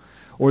so,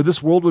 or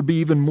this world would be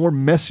even more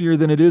messier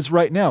than it is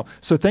right now.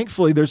 So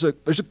thankfully there's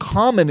a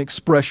common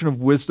expression of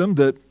wisdom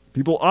that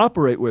people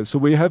operate with. So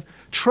we have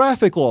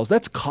traffic laws.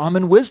 That's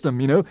common wisdom.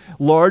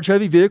 Large,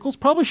 heavy vehicles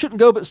probably shouldn't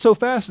go but so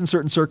fast in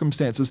certain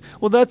circumstances.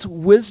 Well, that's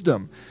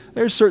wisdom.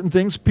 There's certain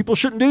things people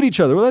shouldn't do to each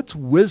other. Well, that's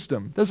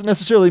wisdom. Doesn't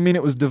necessarily mean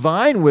it was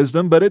divine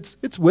wisdom, but it's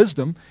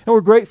wisdom, and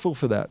we're grateful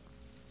for that.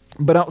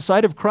 But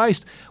outside of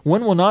Christ,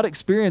 one will not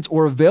experience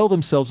or avail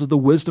themselves of the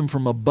wisdom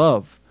from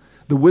above,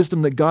 the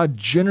wisdom that God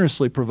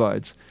generously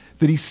provides,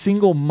 that he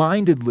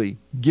single-mindedly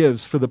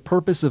gives for the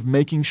purpose of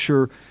making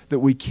sure that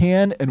we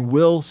can and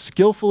will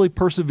skillfully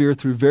persevere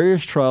through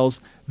various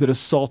trials that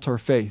assault our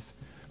faith,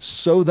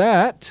 so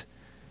that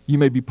you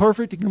may be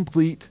perfect and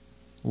complete,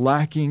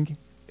 lacking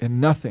in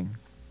nothing.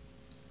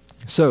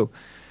 So,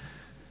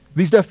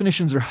 these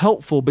definitions are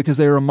helpful because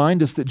they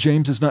remind us that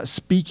James is not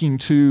speaking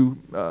to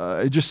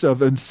just of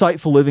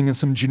insightful living in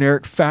some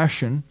generic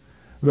fashion.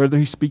 Rather,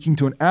 he's speaking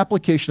to an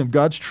application of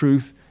God's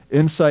truth,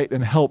 insight,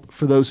 and help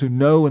for those who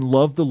know and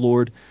love the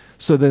Lord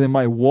so that they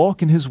might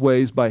walk in his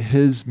ways by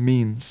his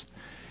means.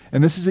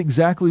 And this is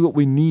exactly what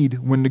we need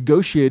when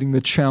negotiating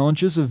the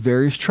challenges of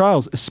various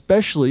trials,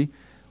 especially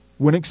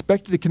when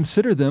expected to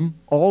consider them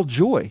all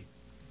joy.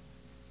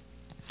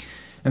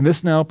 And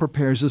this now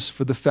prepares us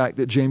for the fact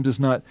that James is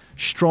not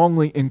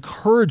strongly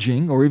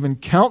encouraging or even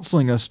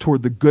counseling us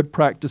toward the good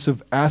practice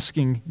of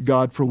asking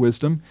God for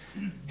wisdom.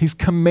 He's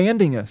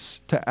commanding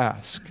us to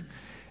ask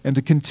and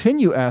to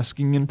continue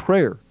asking in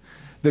prayer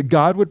that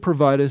God would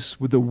provide us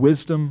with the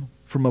wisdom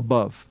from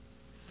above.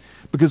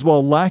 Because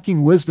while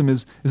lacking wisdom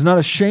is not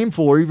a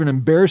shameful or even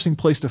embarrassing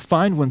place to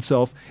find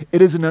oneself,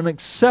 it is an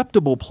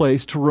unacceptable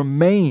place to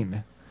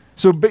remain.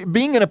 So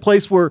being in a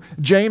place where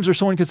James or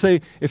someone could say,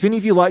 if any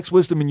of you lacks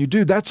wisdom and you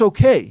do, that's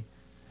okay,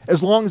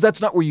 as long as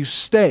that's not where you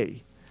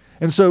stay.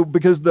 And so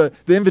because the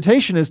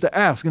invitation is to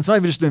ask, and it's not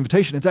even just an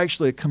invitation, it's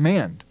actually a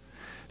command.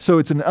 So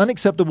it's an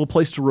unacceptable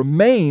place to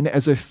remain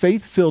as a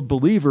faith-filled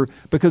believer,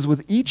 because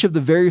with each of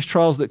the various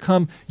trials that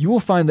come, you will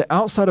find that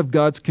outside of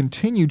God's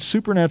continued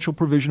supernatural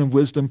provision of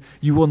wisdom,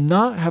 you will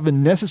not have a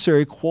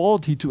necessary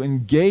quality to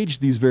engage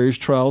these various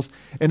trials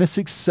in a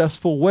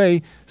successful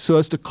way so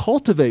as to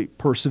cultivate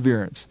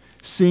perseverance,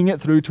 seeing it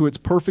through to its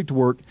perfect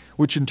work,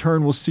 which in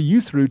turn will see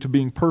you through to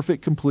being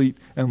perfect, complete,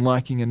 and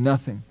lacking in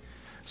nothing.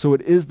 So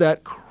it is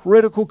that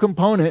critical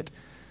component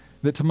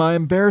that, to my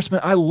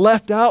embarrassment, I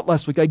left out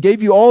last week. I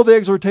gave you all the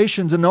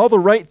exhortations and all the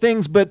right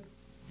things, but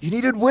you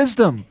needed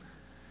wisdom.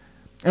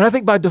 And I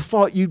think by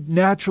default, you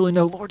naturally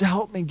know, Lord,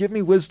 help me, give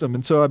me wisdom.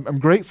 And so I'm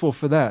grateful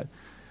for that.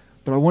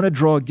 But I want to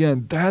draw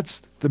again,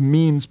 that's the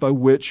means by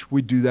which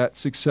we do that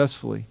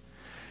successfully.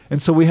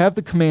 And so we have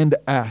the command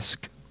to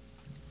ask,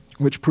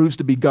 which proves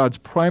to be God's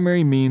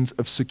primary means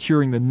of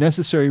securing the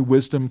necessary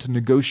wisdom to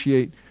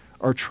negotiate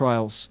our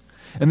trials.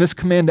 And this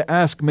command to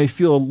ask may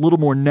feel a little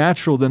more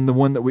natural than the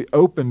one that we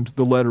opened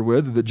the letter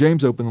with, or that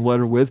James opened the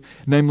letter with,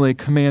 namely a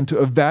command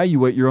to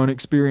evaluate your own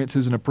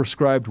experiences in a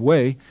prescribed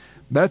way.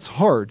 That's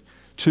hard,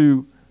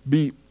 to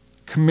be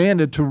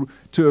commanded to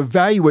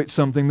evaluate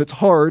something that's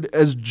hard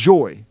as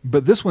joy.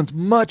 But this one's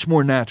much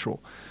more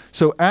natural.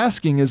 So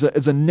asking is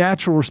a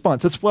natural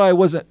response. That's why I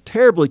wasn't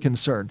terribly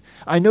concerned.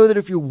 I know that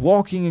if you're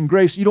walking in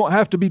grace, you don't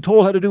have to be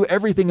told how to do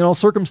everything in all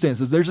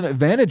circumstances. There's an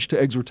advantage to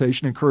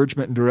exhortation,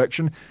 encouragement, and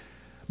direction.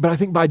 But I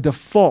think by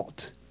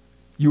default,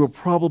 you are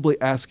probably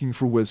asking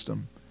for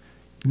wisdom.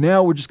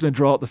 Now we're just going to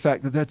draw out the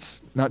fact that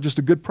that's not just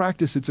a good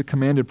practice, it's a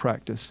commanded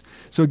practice.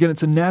 So again,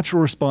 it's a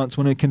natural response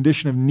when in a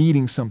condition of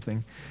needing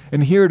something.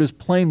 And here it is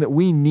plain that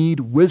we need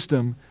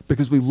wisdom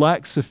because we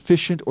lack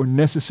sufficient or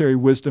necessary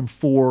wisdom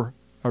for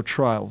our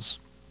trials.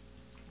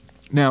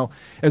 Now,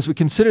 as we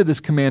consider this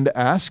command to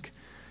ask,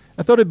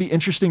 I thought it'd be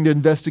interesting to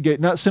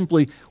investigate not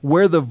simply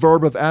where the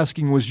verb of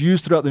asking was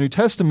used throughout the New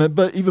Testament,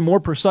 but even more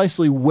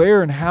precisely,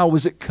 where and how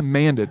was it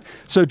commanded?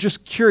 So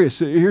just curious,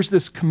 here's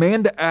this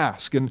command to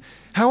ask, and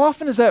how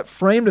often is that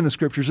framed in the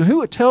Scriptures, and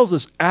who it tells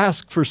us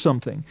ask for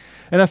something?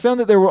 And I found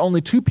that there were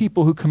only two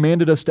people who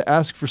commanded us to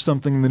ask for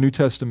something in the New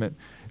Testament,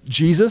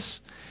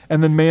 Jesus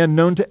and the man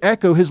known to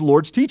echo his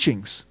Lord's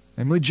teachings,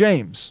 namely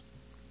James.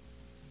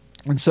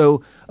 And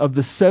so of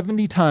the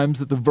 70 times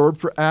that the verb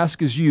for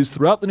ask is used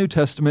throughout the New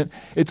Testament,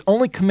 it's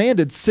only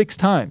commanded 6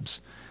 times.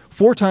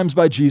 4 times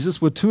by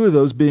Jesus, with 2 of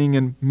those being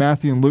in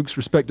Matthew and Luke's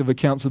respective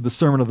accounts of the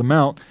Sermon on the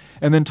Mount,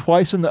 and then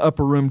twice in the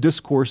Upper Room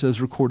Discourse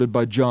as recorded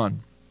by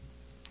John.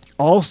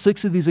 All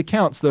 6 of these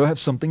accounts, though, have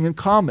something in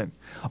common.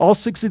 All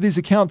 6 of these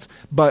accounts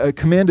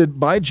commanded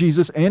by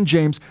Jesus and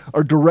James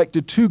are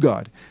directed to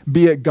God,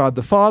 be it God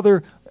the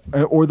Father,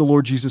 or the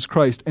Lord Jesus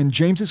Christ. And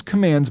James's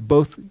commands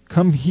both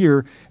come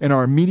here in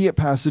our immediate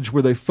passage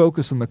where they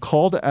focus on the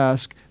call to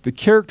ask, the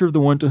character of the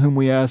one to whom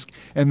we ask,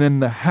 and then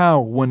the how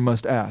one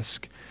must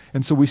ask.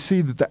 And so we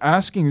see that the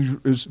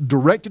asking is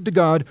directed to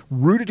God,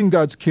 rooted in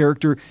God's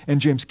character, and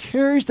James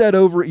carries that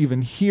over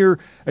even here,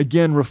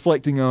 again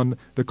reflecting on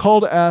the call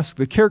to ask,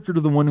 the character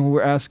to the one who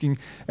we're asking,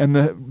 and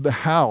the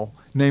how,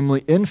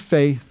 namely in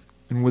faith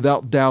and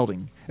without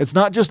doubting. It's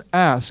not just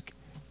ask,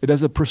 it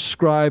has a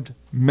prescribed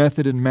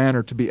method and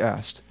manner to be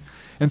asked.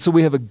 And so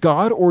we have a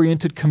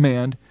God-oriented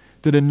command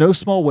that in no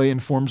small way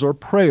informs our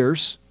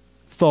prayers,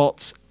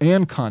 thoughts,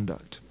 and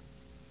conduct.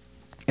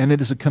 And it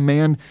is a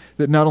command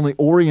that not only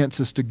orients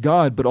us to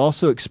God, but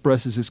also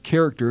expresses his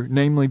character,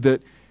 namely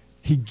that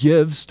he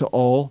gives to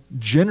all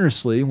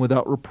generously and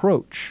without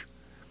reproach.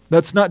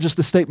 That's not just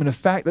a statement of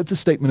fact, that's a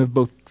statement of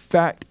both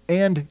fact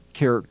and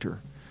character.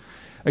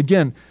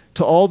 Again,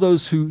 to all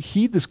those who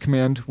heed this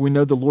command, we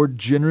know the Lord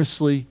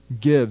generously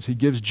gives. He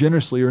gives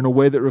generously, or in a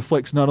way that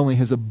reflects not only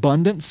his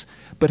abundance,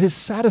 but his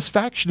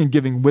satisfaction in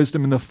giving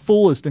wisdom in the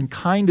fullest and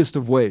kindest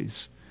of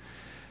ways.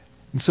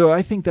 And so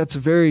I think that's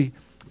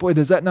boy,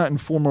 does that not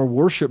inform our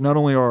worship, not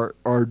only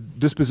our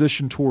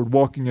disposition toward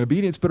walking in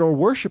obedience, but our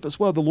worship as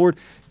well. The Lord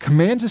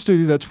commands us to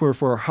do that for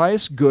our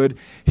highest good.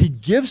 He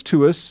gives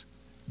to us.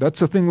 That's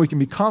a thing we can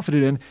be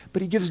confident in,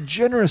 but he gives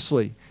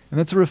generously, and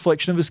that's a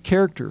reflection of his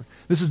character.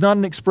 This is not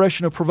an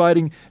expression of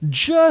providing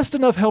just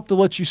enough help to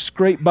let you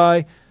scrape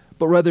by,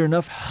 but rather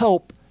enough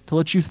help to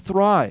let you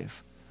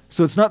thrive.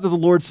 So it's not that the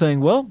Lord's saying,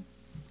 well,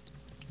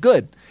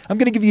 good, I'm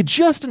going to give you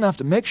just enough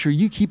to make sure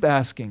you keep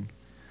asking.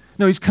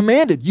 No, he's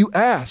commanded, you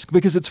ask,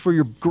 because it's for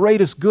your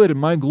greatest good and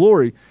my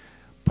glory,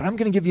 but I'm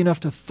going to give you enough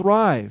to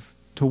thrive,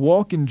 to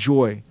walk in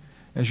joy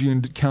as you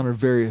encounter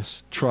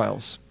various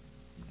trials.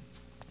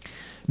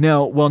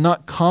 Now, while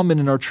not common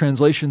in our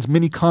translations,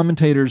 many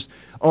commentators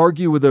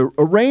argue with a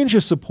range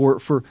of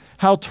support for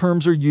how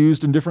terms are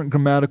used in different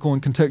grammatical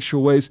and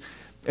contextual ways.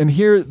 And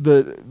here,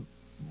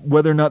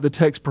 whether or not the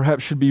text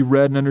perhaps should be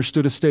read and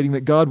understood as stating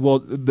that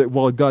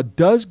while God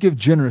does give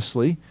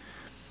generously,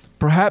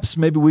 perhaps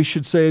maybe we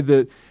should say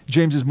that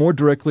James is more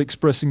directly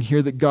expressing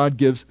here that God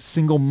gives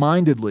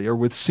single-mindedly or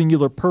with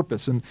singular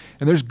purpose. And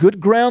there's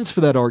good grounds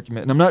for that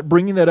argument. And I'm not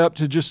bringing that up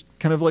to just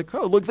kind of like,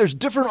 oh, look, there's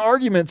different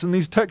arguments in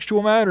these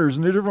textual matters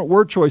and there are different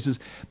word choices,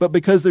 but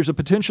because there's a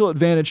potential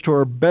advantage to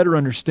our better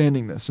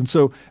understanding this. And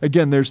so,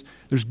 again, there's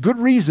good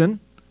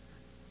reason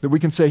that we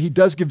can say he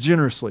does give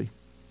generously.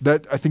 I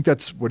think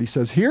that's what he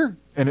says here,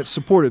 and it's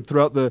supported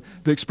throughout the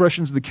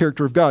expressions of the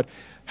character of God.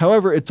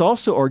 However, it's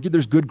also argued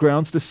there's good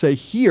grounds to say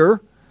here,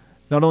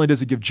 not only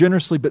does he give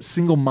generously, but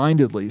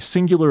single-mindedly,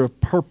 singular of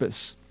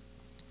purpose.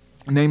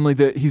 Namely,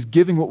 that he's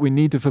giving what we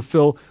need to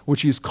fulfill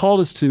which he has called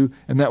us to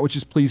and that which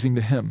is pleasing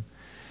to him.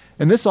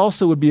 And this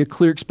also would be a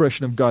clear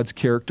expression of God's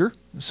character.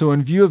 So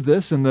in view of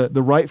this and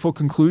the rightful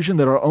conclusion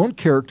that our own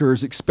character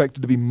is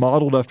expected to be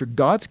modeled after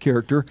God's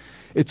character,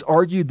 it's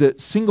argued that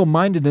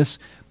single-mindedness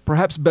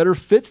perhaps better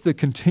fits the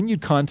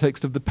continued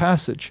context of the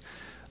passage,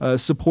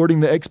 supporting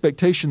the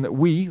expectation that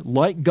we,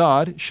 like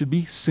God, should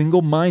be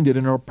single-minded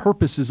in our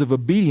purposes of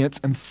obedience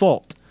and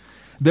thought,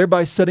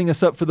 thereby setting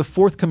us up for the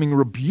forthcoming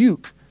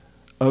rebuke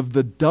of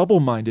the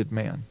double-minded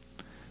man.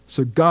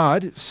 So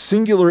God,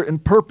 singular in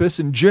purpose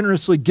and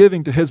generously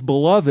giving to his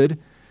beloved,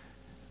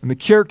 and the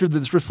character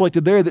that's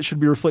reflected there that should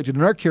be reflected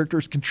in our character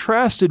is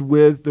contrasted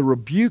with the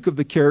rebuke of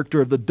the character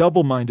of the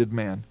double-minded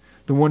man,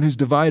 the one who's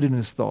divided in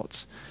his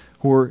thoughts,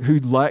 or who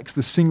lacks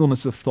the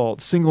singleness of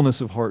thought, singleness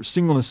of heart,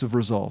 singleness of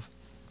resolve.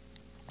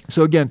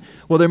 So again,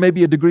 while there may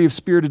be a degree of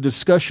spirited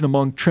discussion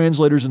among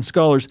translators and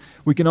scholars,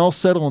 we can all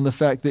settle on the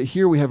fact that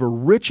here we have a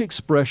rich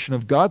expression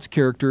of God's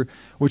character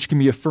which can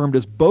be affirmed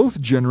as both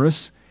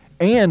generous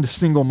and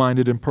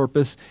single-minded in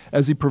purpose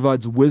as he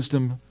provides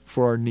wisdom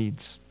for our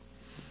needs.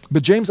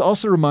 But James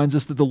also reminds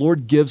us that the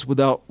Lord gives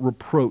without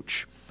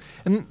reproach.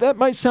 And that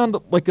might sound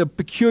like a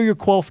peculiar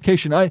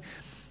qualification. I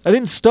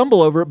didn't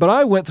stumble over it, but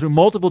I went through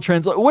multiple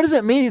translations. What does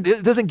that mean?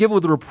 It doesn't give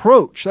with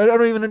reproach.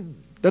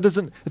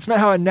 It's not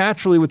how I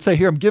naturally would say,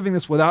 here, I'm giving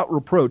this without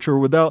reproach or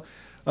without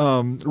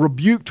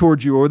rebuke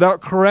towards you or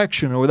without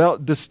correction or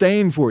without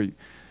disdain for you.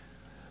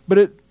 But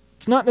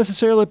it's not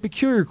necessarily a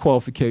peculiar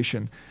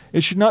qualification.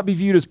 It should not be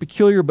viewed as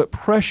peculiar but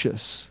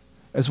precious,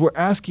 as we're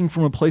asking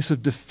from a place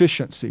of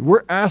deficiency.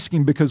 We're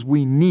asking because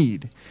we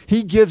need.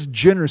 He gives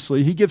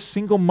generously. He gives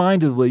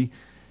single-mindedly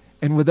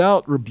and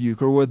without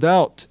rebuke or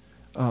without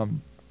the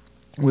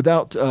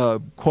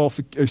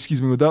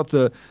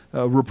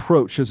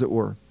reproach, as it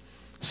were.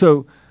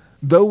 So,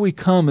 though we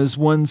come as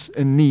ones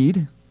in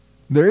need,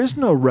 there is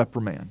no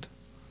reprimand.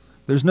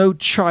 There's no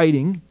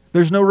chiding.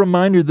 There's no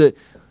reminder that,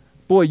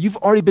 boy, you've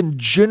already been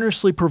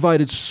generously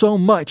provided so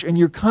much and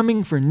you're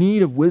coming for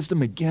need of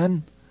wisdom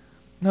again.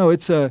 No,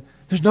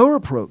 there's no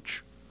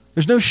reproach.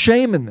 There's no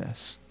shame in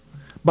this.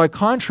 By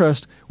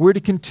contrast, we're to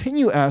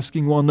continue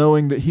asking while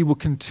knowing that he will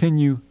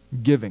continue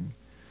giving.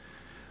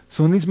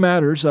 So in these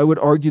matters, I would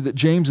argue that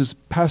James is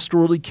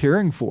pastorally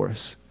caring for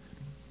us.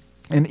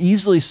 And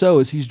easily so,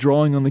 as he's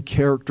drawing on the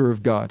character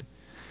of God,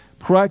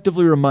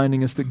 proactively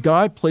reminding us that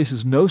God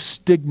places no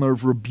stigma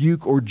of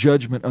rebuke or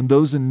judgment on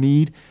those in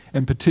need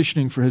and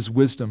petitioning for his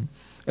wisdom,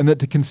 and that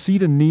to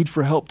concede a need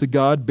for help to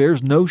God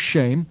bears no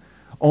shame,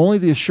 only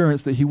the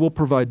assurance that he will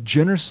provide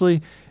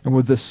generously and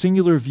with a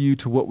singular view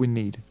to what we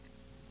need.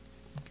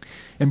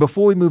 And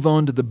before we move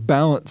on to the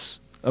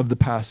balance of the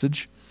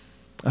passage,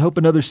 I hope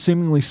another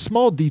seemingly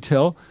small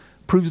detail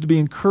proves to be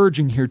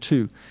encouraging here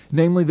too,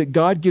 namely that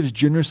God gives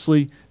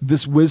generously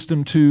this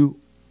wisdom to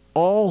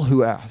all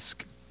who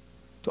ask.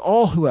 To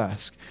all who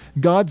ask.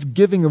 God's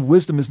giving of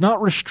wisdom is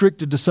not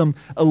restricted to some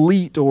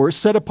elite or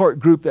set-apart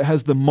group that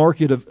has the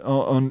market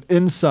on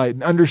insight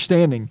and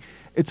understanding.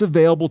 it's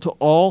available to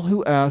all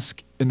who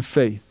ask in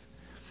faith.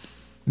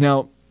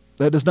 Now,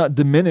 that does not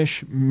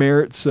diminish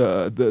merits,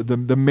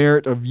 the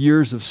merit of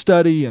years of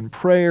study and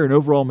prayer and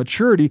overall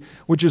maturity,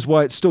 which is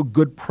why it's still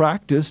good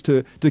practice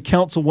to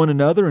counsel one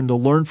another and to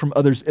learn from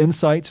others'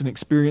 insights and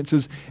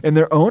experiences and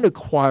their own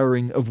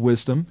acquiring of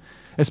wisdom,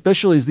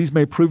 especially as these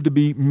may prove to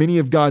be many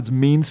of God's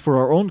means for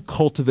our own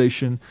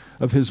cultivation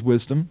of His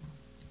wisdom.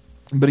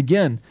 But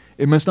again,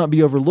 it must not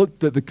be overlooked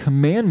that the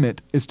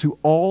commandment is to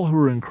all who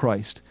are in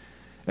Christ,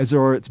 as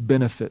there are its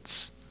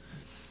benefits,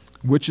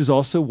 which is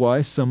also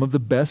why some of the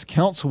best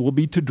counsel will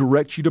be to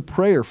direct you to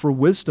prayer for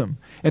wisdom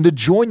and to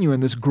join you in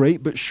this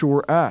great but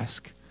sure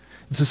ask.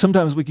 And so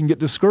sometimes we can get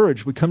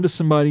discouraged. We come to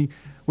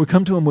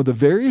them with a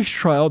various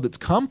trial that's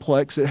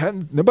complex.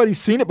 Nobody's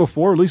seen it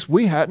before, or at least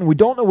we hadn't. We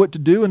don't know what to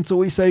do, and so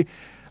we say,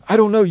 I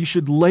don't know, you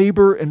should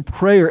labor in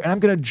prayer, and I'm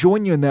going to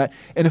join you in that.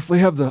 And if we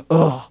have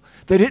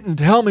they didn't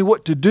tell me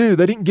what to do,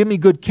 they didn't give me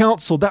good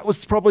counsel, that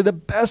was probably the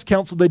best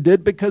counsel they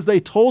did because they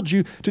told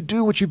you to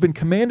do what you've been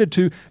commanded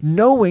to,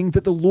 knowing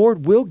that the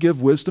Lord will give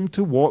wisdom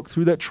to walk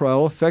through that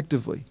trial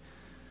effectively.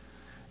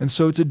 And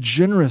so it's a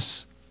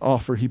generous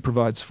offer He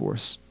provides for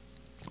us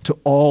to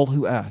all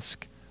who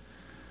ask.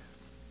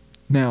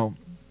 Now,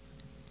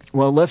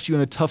 while I left you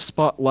in a tough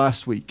spot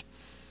last week,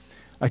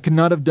 I could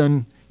not have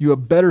done you a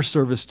better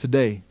service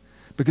today,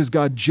 because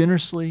God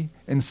generously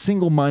and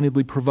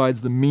single-mindedly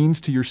provides the means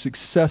to your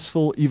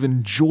successful,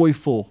 even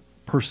joyful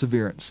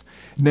perseverance.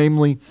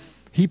 Namely,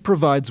 He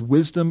provides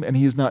wisdom, and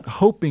He is not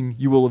hoping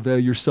you will avail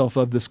yourself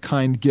of this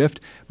kind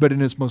gift, but in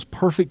His most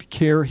perfect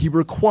care, He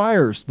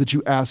requires that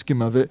you ask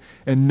Him of it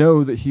and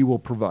know that He will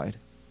provide.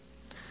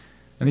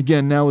 And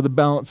again, now with the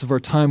balance of our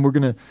time, we're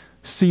going to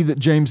see that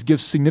James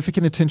gives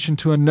significant attention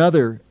to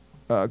another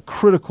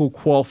critical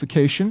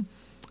qualification,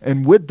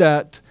 and with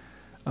that,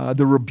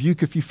 the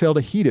rebuke if you fail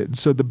to heed it.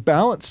 So the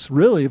balance,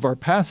 really, of our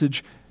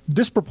passage,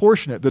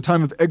 disproportionate. The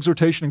time of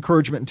exhortation,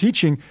 encouragement, and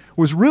teaching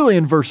was really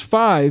in verse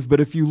 5,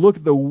 but if you look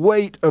at the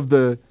weight of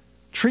the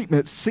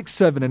treatment, 6,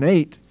 7, and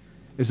 8,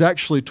 is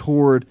actually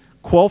toward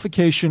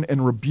qualification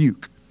and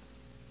rebuke.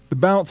 The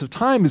balance of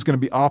time is going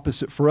to be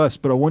opposite for us,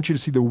 but I want you to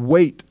see the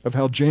weight of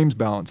how James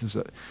balances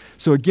it.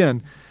 So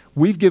again,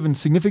 we've given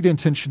significant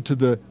attention to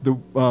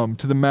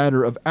the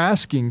matter of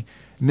asking.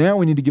 Now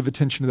we need to give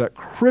attention to that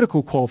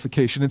critical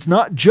qualification. It's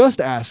not just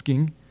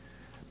asking,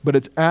 but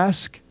it's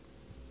ask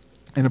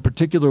in a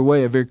particular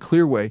way, a very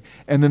clear way,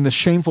 and then the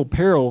shameful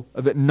peril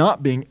of it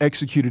not being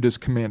executed as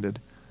commanded.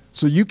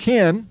 So you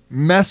can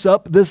mess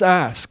up this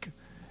ask,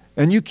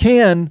 and you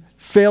can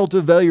fail to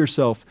avail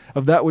yourself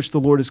of that which the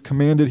Lord has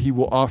commanded He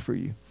will offer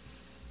you.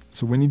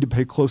 So we need to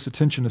pay close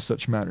attention to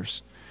such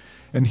matters.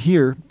 And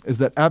here is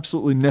that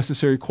absolutely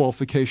necessary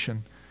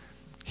qualification.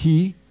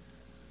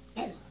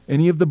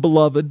 Any of the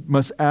beloved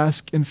must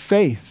ask in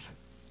faith,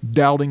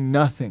 doubting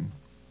nothing.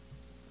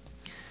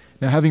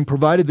 Now, having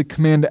provided the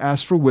command to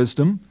ask for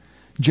wisdom,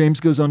 James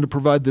goes on to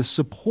provide this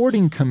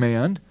supporting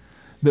command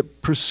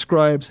that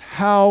prescribes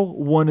how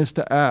one is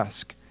to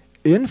ask,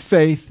 in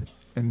faith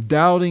and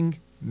doubting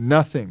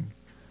nothing.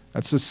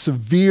 That's a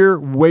severe,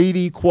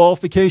 weighty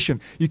qualification.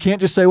 You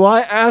can't just say, well,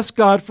 I asked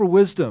God for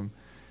wisdom.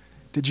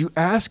 Did you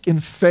ask in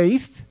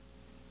faith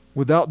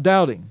without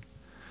doubting?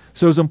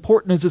 So as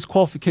important as this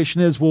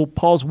qualification is, we'll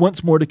pause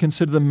once more to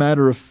consider the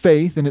matter of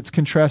faith and its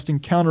contrasting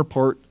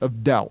counterpart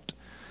of doubt.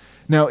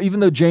 Now, even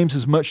though James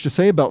has much to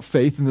say about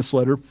faith in this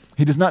letter,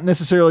 he does not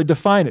necessarily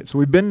define it. So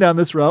we've been down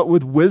this route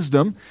with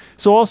wisdom,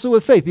 so also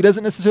with faith. He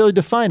doesn't necessarily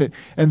define it.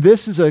 And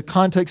this is a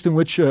context in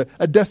which a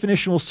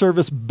definition will serve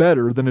us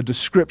better than a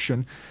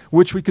description,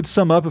 which we could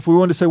sum up if we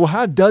wanted to say, well,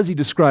 how does he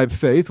describe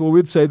faith? Well,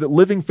 we'd say that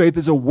living faith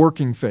is a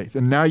working faith.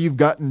 And now you've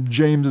gotten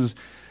James's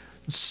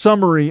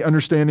summary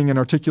understanding and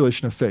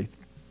articulation of faith.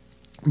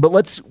 But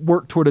let's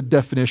work toward a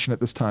definition at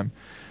this time.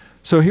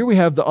 So here we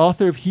have the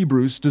author of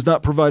Hebrews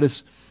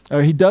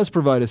he does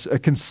provide us a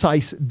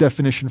concise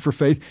definition for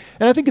faith,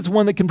 and I think it's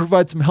one that can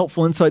provide some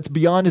helpful insights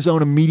beyond his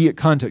own immediate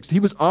context. He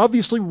was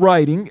obviously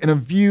writing in a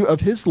view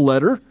of his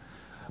letter,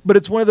 but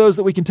it's one of those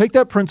that we can take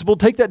that principle,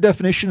 take that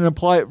definition, and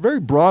apply it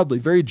very broadly,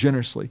 very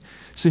generously.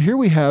 So here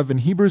we have in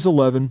Hebrews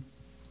 11,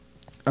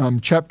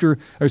 chapter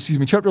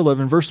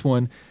 11, verse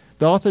 1,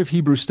 the author of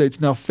Hebrews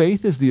states, "Now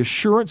faith is the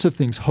assurance of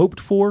things hoped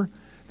for,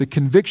 the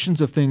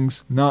convictions of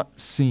things not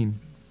seen."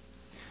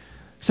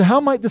 So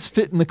how might this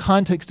fit in the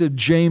context of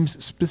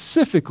James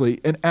specifically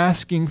in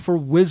asking for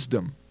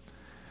wisdom?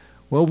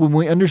 Well, when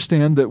we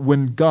understand that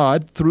when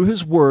God, through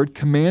His Word,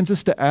 commands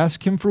us to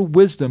ask Him for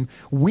wisdom,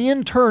 we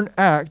in turn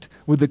act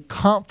with the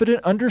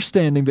confident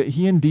understanding that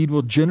He indeed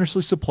will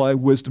generously supply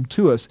wisdom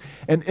to us.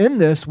 And in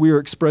this, we are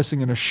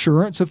expressing an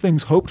assurance of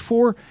things hoped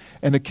for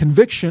and a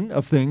conviction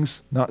of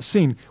things not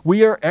seen.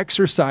 We are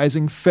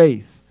exercising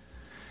faith.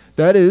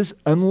 That is,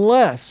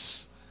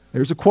 unless...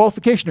 there's a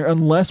qualification here,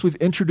 unless we've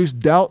introduced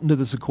doubt into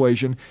this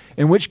equation,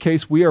 in which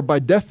case we are by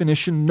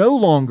definition no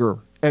longer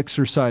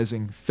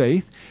exercising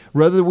faith.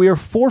 Rather, we are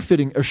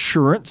forfeiting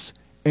assurance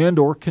and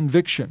or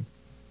conviction.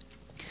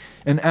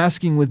 And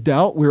asking with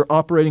doubt, we're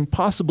operating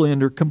possibly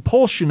under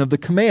compulsion of the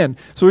command.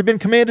 So we've been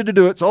commanded to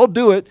do it, so I'll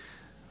do it.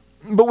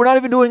 but we're not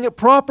even doing it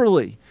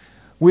properly.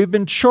 We've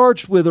been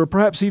charged with, or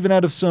perhaps even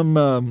out of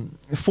some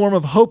form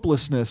of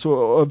hopelessness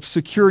or of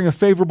securing a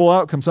favorable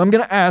outcome. So I'm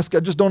going to ask, I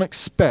just don't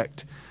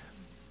expect.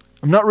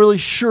 I'm not really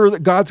sure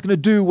that God's going to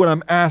do what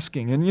I'm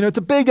asking. And it's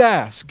a big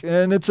ask,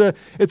 and it's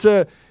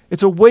a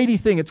weighty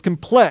thing. It's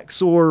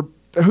complex, or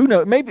who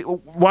knows? Maybe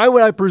why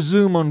would I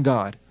presume on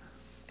God?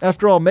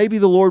 After all, maybe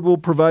the Lord will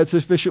provide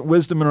sufficient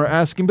wisdom in our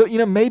asking, but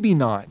maybe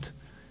not.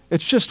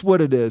 It's just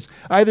what it is.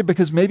 Either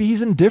because maybe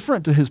he's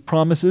indifferent to his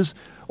promises,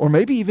 or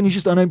maybe even he's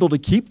just unable to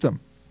keep them.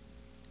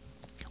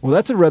 Well,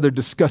 that's a rather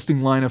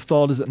disgusting line of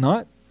thought, is it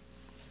not?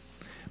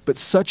 But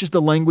such is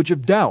the language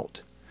of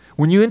doubt.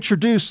 When you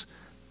introduce,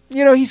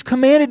 he's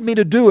commanded me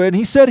to do it, and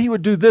he said he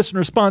would do this in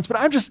response, but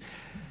I'm just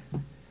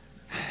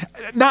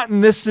not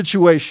in this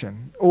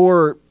situation,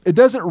 or it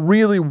doesn't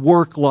really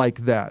work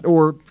like that,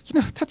 or,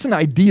 that's an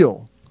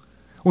ideal.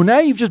 Well, now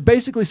you've just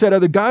basically said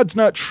either God's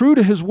not true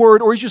to his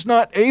word, or he's just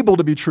not able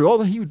to be true,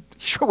 although he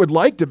sure would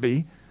like to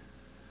be.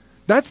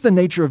 That's the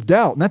nature of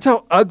doubt, and that's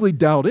how ugly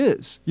doubt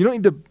is. You don't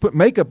need to put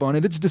makeup on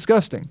it. It's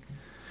disgusting.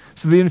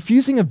 So the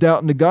infusing of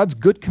doubt into God's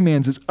good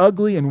commands is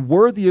ugly and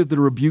worthy of the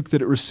rebuke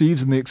that it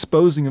receives in the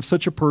exposing of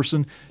such a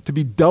person to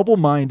be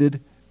double-minded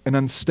and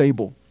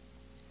unstable.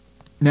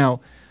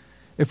 Now,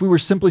 if we were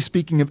simply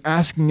speaking of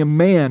asking a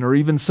man or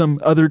even some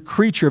other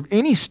creature of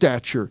any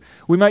stature,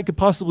 we might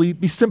possibly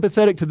be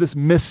sympathetic to this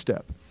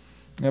misstep.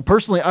 Now,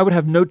 personally, I would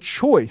have no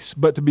choice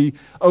but to be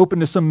open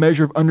to some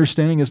measure of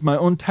understanding as my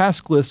own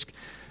task list.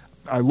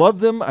 I love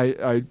them,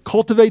 I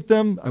cultivate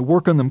them, I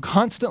work on them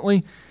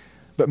constantly,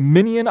 but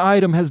many an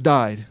item has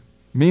died.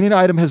 Many an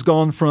item has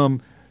gone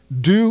from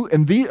due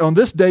on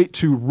this date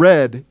to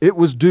red. It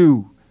was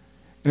due.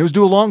 And it was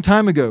due a long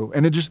time ago,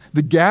 and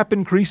the gap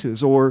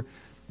increases, or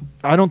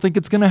I don't think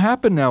it's going to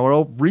happen now, or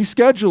I'll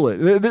reschedule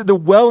it. The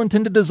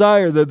well-intended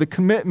desire, the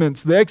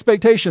commitments, the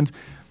expectations,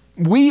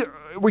 we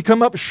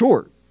come up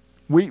short.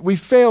 We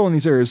fail in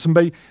these areas.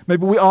 Maybe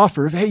we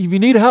offer, hey, if you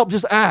need help,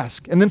 just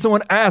ask. And then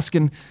someone asks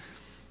and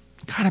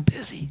kind of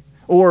busy.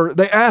 Or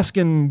they ask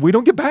and we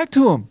don't get back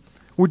to them.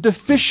 We're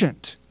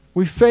deficient.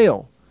 We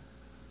fail.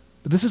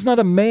 But this is not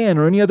a man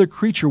or any other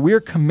creature. We are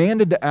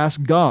commanded to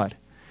ask God.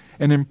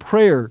 And in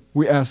prayer,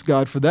 we ask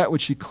God for that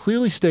which he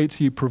clearly states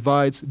he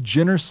provides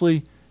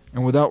generously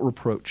and without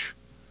reproach.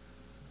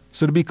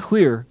 So to be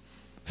clear,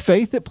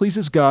 faith that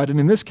pleases God, and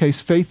in this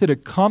case, faith that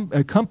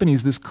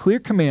accompanies this clear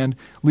command,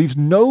 leaves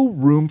no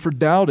room for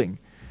doubting.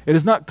 It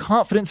is not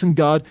confidence in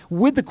God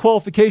with the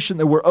qualification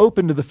that we're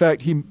open to the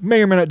fact he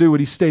may or may not do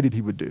what he stated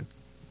he would do.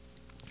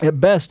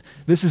 At best,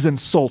 this is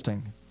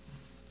insulting.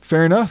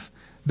 Fair enough?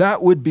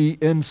 That would be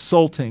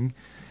insulting.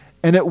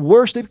 And at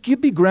worst, it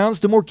could be grounds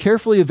to more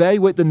carefully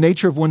evaluate the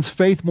nature of one's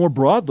faith more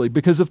broadly,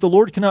 because if the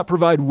Lord cannot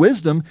provide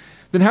wisdom,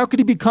 then how can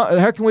we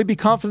be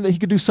confident that he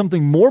could do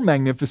something more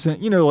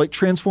magnificent, like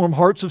transform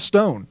hearts of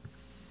stone?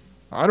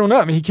 I don't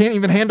know. He can't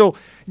even handle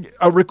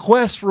a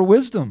request for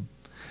wisdom.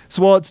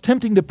 So while it's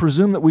tempting to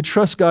presume that we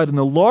trust God in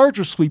the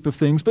larger sweep of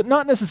things, but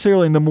not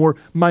necessarily in the more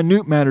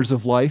minute matters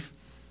of life,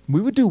 we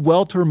would do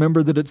well to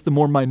remember that it's the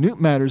more minute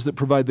matters that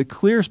provide the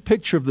clearest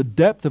picture of the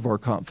depth of our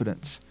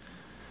confidence,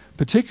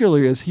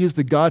 particularly as he is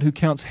the God who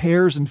counts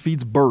hairs and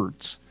feeds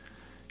birds.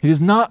 He does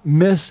not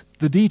miss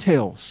the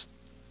details.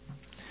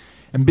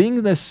 And being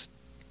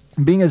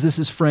as this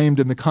is framed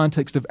in the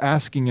context of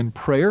asking in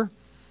prayer,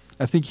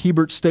 I think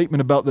Hebert's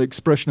statement about the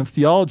expression of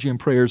theology in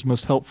prayer is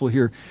most helpful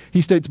here.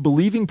 He states,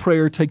 believing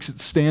prayer takes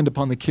its stand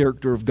upon the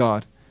character of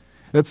God.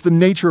 That's the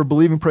nature of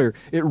believing prayer.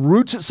 It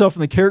roots itself in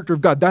the character of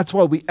God. That's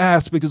why we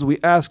ask, because we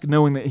ask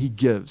knowing that he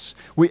gives.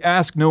 We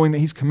ask knowing that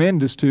he's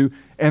commanded us to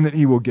and that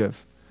he will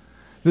give.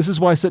 This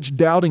is why such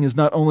doubting is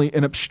not only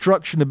an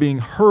obstruction to being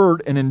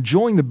heard and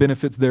enjoying the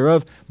benefits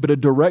thereof, but a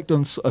direct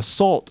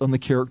assault on the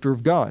character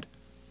of God.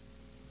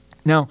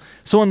 Now,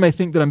 someone may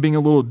think that I'm being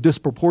a little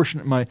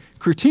disproportionate in my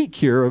critique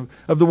here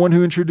of the one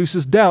who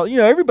introduces doubt.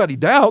 Everybody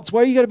doubts.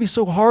 Why you got to be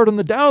so hard on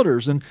the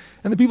doubters and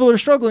the people that are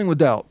struggling with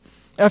doubt?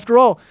 After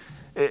all,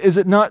 is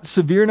it not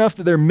severe enough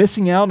that they're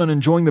missing out on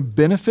enjoying the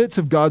benefits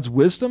of God's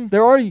wisdom?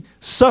 They're already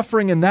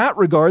suffering in that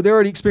regard. They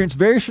already experienced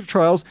various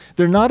trials.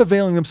 They're not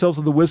availing themselves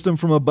of the wisdom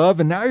from above,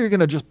 and now you're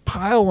going to just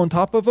pile on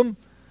top of them?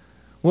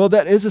 Well,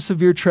 that is a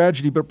severe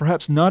tragedy, but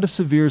perhaps not as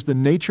severe as the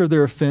nature of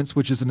their offense,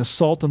 which is an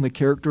assault on the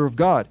character of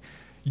God.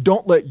 You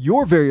don't let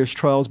your various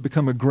trials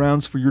become a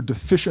grounds for your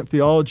deficient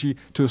theology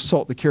to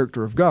assault the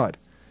character of God.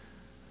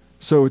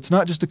 So it's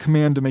not just a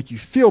command to make you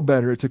feel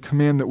better. It's a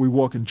command that we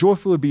walk in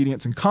joyful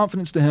obedience and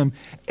confidence to him,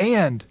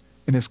 and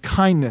in his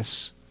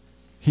kindness,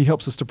 he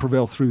helps us to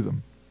prevail through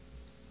them.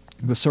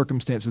 The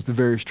circumstances, the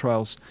various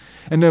trials.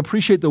 And to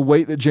appreciate the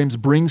weight that James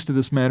brings to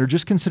this matter,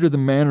 just consider the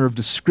manner of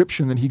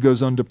description that he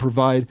goes on to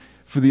provide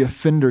for the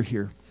offender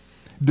here.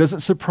 It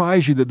doesn't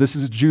surprise you that this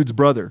is Jude's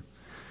brother.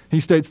 He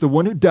states, the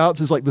one who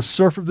doubts is like the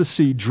surf of the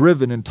sea,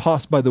 driven and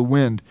tossed by the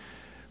wind.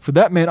 For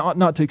that man ought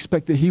not to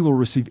expect that he will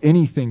receive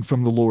anything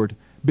from the Lord,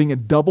 being a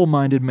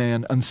double-minded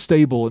man,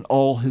 unstable in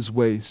all his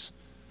ways.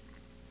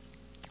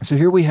 So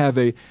here we have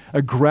a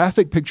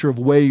graphic picture of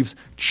waves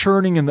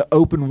churning in the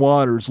open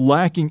waters,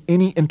 lacking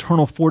any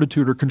internal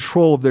fortitude or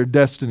control of their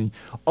destiny,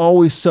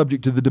 always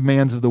subject to the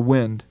demands of the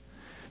wind.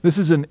 This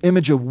is an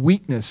image of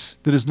weakness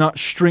that is not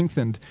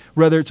strengthened.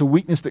 Rather, it's a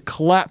weakness that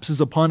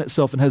collapses upon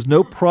itself and has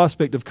no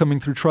prospect of coming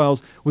through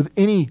trials with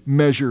any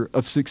measure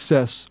of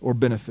success or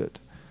benefit.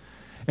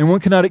 And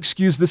one cannot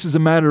excuse this as a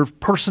matter of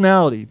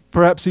personality,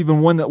 perhaps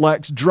even one that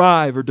lacks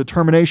drive or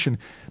determination,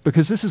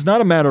 because this is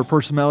not a matter of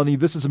personality,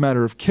 this is a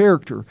matter of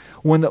character,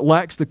 one that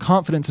lacks the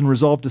confidence and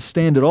resolve to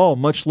stand at all,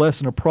 much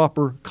less in a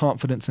proper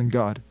confidence in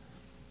God.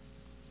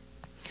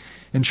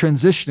 In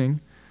transitioning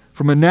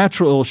from a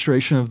natural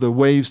illustration of the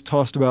waves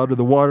tossed about or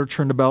the water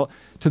churned about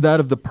to that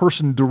of the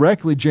person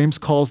directly, James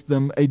calls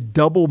them a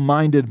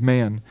double-minded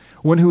man,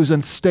 one who is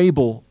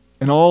unstable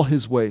in all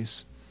his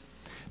ways.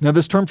 Now,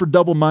 this term for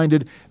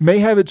double-minded may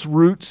have its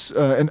roots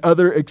in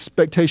other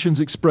expectations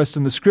expressed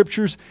in the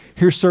Scriptures,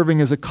 here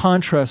serving as a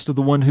contrast to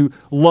the one who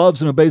loves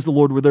and obeys the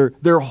Lord with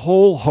their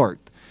whole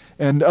heart,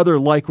 and other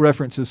like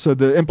references. So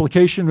the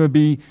implication would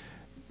be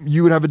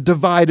you would have a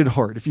divided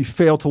heart if you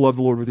fail to love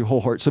the Lord with your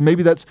whole heart. So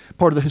maybe that's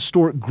part of the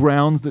historic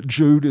grounds that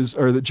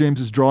that James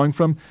is drawing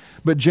from.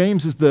 But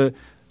James is the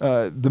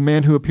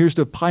man who appears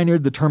to have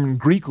pioneered the term in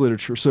Greek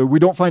literature. So we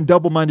don't find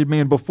double-minded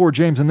man before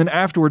James. And then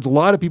afterwards, a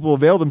lot of people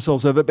avail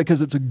themselves of it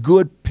because it's a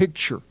good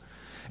picture.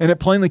 And it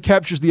plainly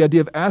captures the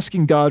idea of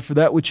asking God for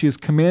that which he has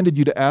commanded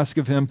you to ask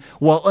of him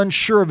while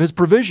unsure of his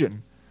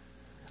provision.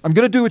 I'm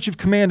going to do what you've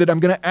commanded. I'm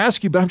going to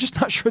ask you, but I'm just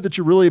not sure that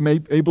you're really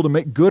able to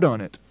make good on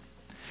it.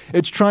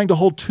 It's trying to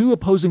hold two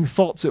opposing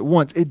thoughts at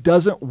once. It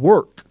doesn't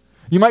work.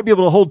 You might be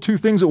able to hold two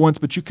things at once,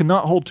 but you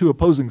cannot hold two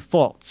opposing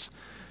thoughts.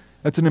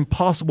 That's an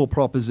impossible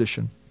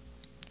proposition.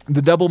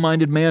 The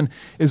double-minded man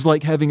is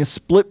like having a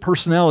split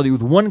personality,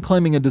 with one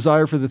claiming a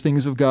desire for the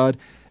things of God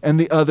and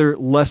the other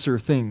lesser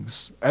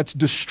things. That's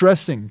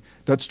distressing.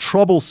 That's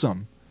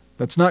troublesome.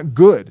 That's not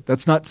good.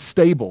 That's not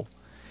stable.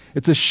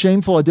 It's a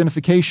shameful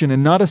identification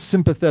and not a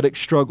sympathetic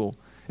struggle.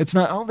 It's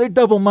not, oh, they're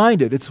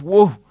double-minded. It's,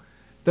 whoa,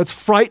 that's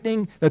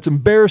frightening. That's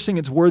embarrassing.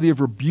 It's worthy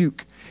of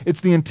rebuke. It's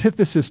the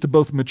antithesis to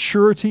both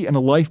maturity and a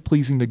life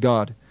pleasing to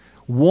God.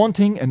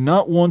 Wanting and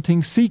not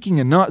wanting, seeking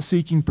and not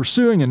seeking,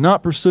 pursuing and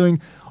not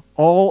pursuing,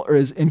 all are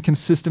as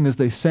inconsistent as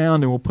they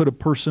sound and will put a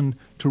person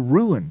to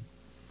ruin.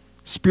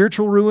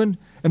 Spiritual ruin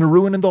and a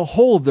ruin in the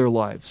whole of their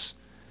lives.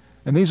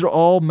 And these are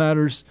all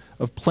matters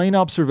of plain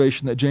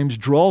observation that James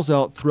draws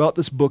out throughout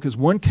this book, as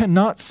one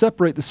cannot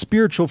separate the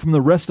spiritual from the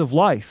rest of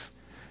life.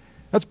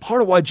 That's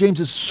part of why James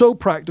is so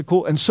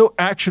practical and so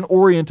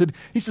action-oriented.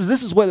 He says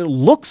this is what it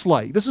looks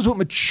like. This is what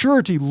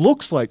maturity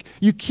looks like.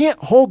 You can't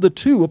hold the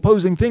two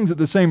opposing things at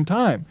the same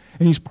time.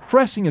 And he's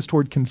pressing us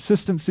toward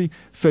consistency,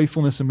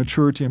 faithfulness, and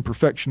maturity and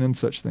perfection in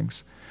such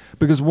things.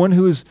 Because one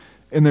who is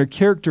in their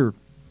character,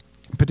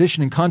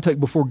 petition, and contact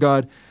before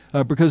God,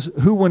 because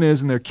who one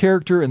is in their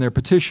character and their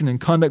petition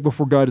and conduct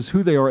before God is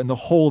who they are in the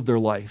whole of their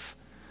life.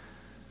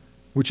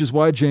 Which is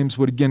why James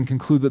would again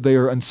conclude that they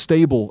are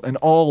unstable in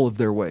all of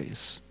their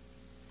ways.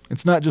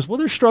 It's not just, well,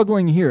 they're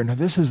struggling here. Now,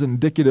 this is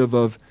indicative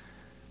of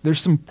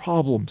there's some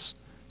problems.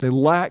 They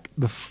lack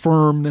the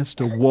firmness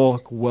to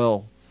walk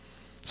well.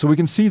 So we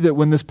can see that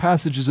when this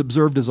passage is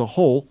observed as a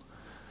whole,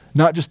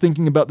 not just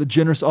thinking about the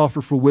generous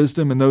offer for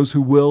wisdom and those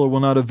who will or will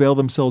not avail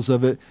themselves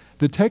of it,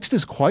 the text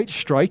is quite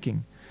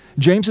striking.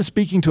 James is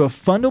speaking to a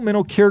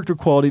fundamental character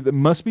quality that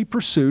must be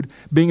pursued,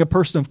 being a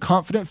person of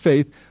confident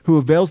faith who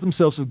avails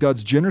themselves of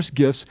God's generous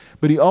gifts,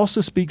 but he also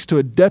speaks to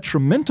a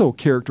detrimental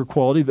character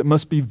quality that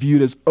must be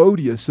viewed as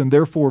odious and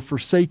therefore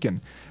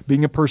forsaken,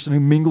 being a person who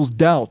mingles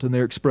doubt in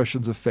their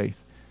expressions of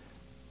faith.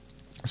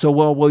 So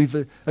while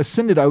we've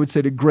ascended, I would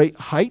say, to great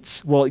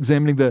heights while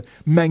examining the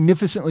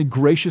magnificently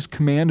gracious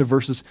command of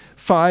verses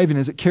 5, and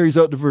as it carries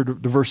out to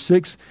verse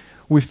 6,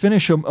 we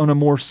finish on a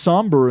more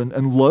somber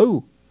and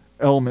low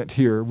element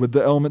here, with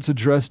the elements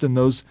addressed in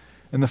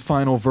the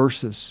final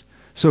verses.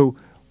 So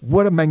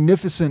what a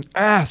magnificent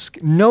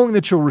ask, knowing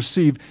that you'll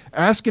receive.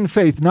 Ask in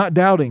faith, not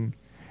doubting.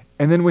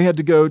 And then we had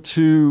to go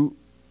to,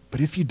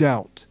 but if you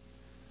doubt.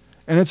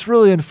 And it's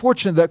really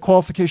unfortunate that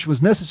qualification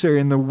was necessary,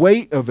 and the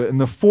weight of it and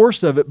the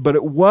force of it, but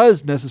it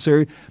was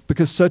necessary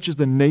because such is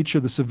the nature,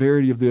 the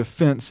severity of the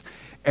offense,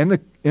 and the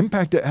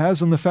impact it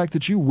has on the fact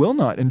that you will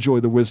not enjoy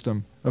the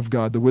wisdom of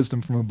God, the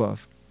wisdom from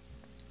above.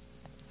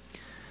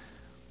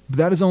 But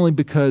that is only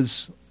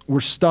because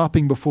we're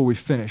stopping before we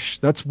finish.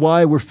 That's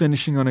why we're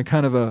finishing on a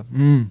kind of a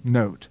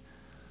note.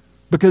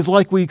 Because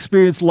like we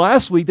experienced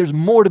last week, there's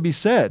more to be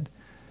said.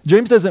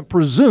 James doesn't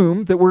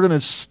presume that we're going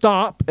to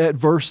stop at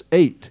verse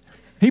 8.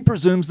 He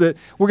presumes that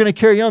we're going to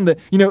carry on, that,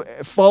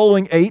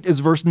 following 8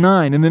 is verse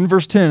 9, and then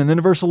verse 10, and then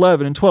verse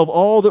 11 and 12,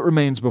 all that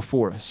remains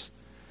before us.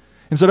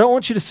 And so I don't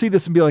want you to see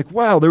this and be like,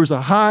 wow, there was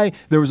a high,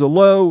 there was a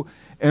low,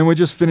 and we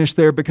just finished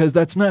there, because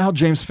that's not how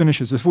James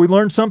finishes. If we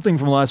learned something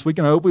from last week,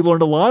 and I hope we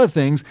learned a lot of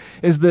things,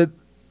 is that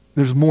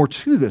there's more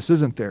to this,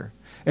 isn't there?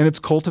 And it's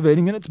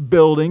cultivating, and it's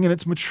building, and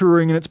it's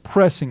maturing, and it's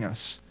pressing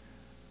us.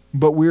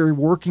 But we're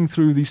working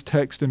through these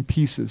texts in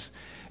pieces.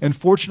 And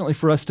fortunately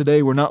for us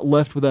today, we're not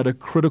left without a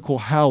critical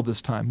how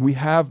this time. We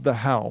have the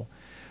how.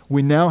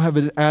 We now have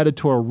it added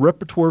to our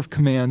repertoire of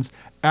commands.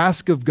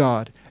 Ask of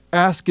God,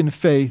 ask in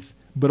faith,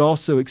 but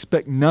also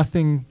expect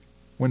nothing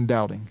when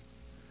doubting.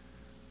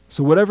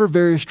 So whatever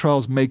various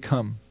trials may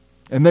come,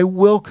 and they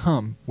will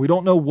come, we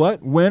don't know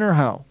what, when, or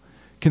how,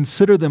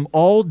 consider them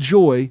all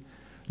joy,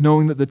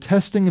 knowing that the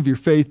testing of your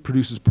faith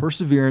produces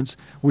perseverance,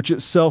 which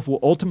itself will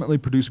ultimately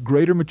produce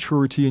greater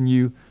maturity in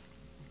you.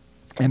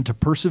 And to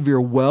persevere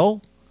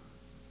well,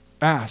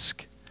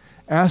 ask.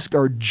 Ask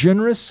our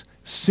generous,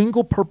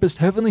 single-purposed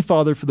Heavenly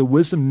Father for the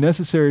wisdom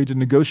necessary to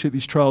negotiate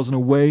these trials in a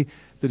way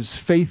that is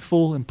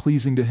faithful and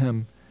pleasing to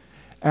Him.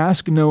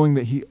 Ask knowing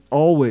that He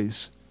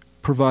always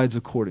provides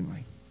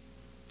accordingly.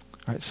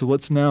 All right, so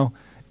let's now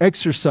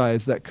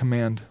exercise that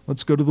command.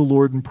 Let's go to the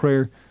Lord in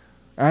prayer,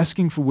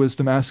 asking for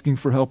wisdom, asking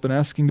for help, and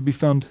asking to be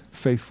found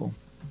faithful.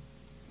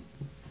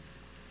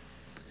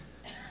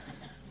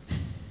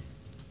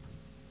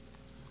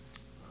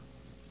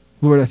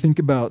 Lord, I think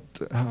about,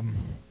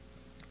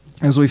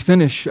 as we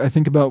finish, I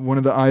think about one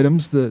of the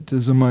items that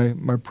is on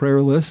my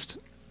prayer list,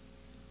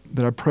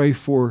 that I pray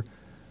for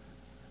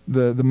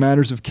the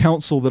matters of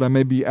counsel that I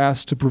may be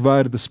asked to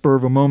provide at the spur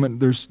of a moment.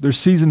 There's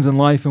seasons in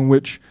life in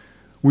which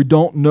we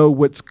don't know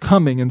what's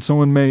coming, and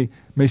someone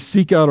may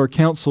seek out our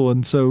counsel,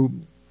 and so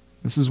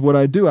this is what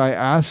I do. I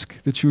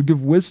ask that you would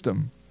give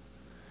wisdom.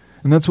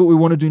 And that's what we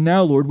want to do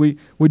now, Lord. We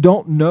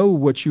don't know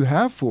what you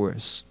have for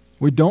us.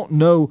 We don't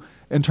know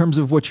in terms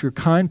of what your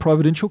kind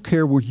providential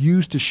care will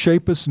use to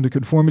shape us into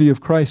conformity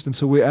of Christ. And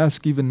so we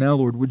ask even now,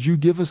 Lord, would you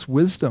give us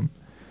wisdom?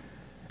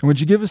 And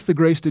would you give us the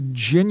grace to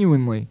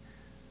genuinely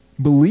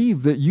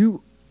believe that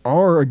you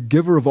are a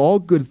giver of all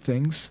good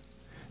things,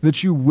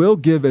 that you will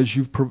give as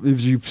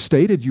you've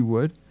stated you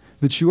would,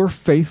 that you are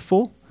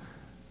faithful,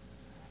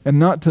 and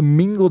not to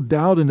mingle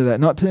doubt into that,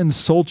 not to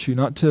insult you,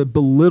 not to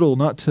belittle,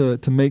 not to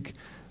make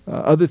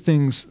other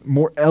things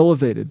more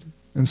elevated.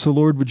 And so,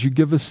 Lord, would you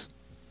give us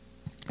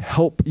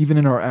help even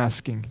in our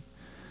asking?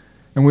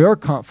 And we are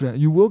confident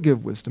you will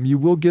give wisdom. You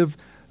will give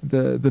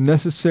the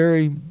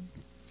necessary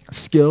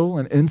skill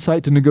and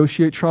insight to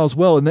negotiate trials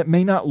well. And that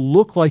may not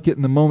look like it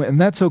in the moment. And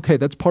that's okay.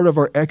 That's part of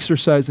our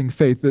exercising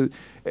faith.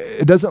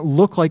 It doesn't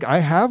look like I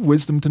have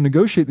wisdom to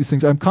negotiate these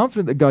things. I'm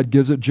confident that God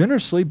gives it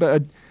generously,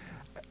 but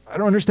I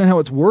don't understand how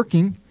it's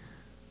working.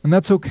 And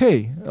that's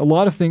okay. A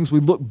lot of things we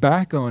look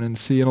back on and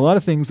see, and a lot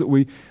of things that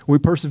we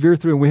persevere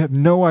through, and we have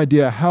no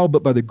idea how,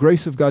 but by the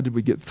grace of God did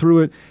we get through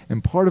it.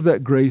 And part of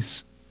that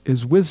grace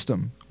is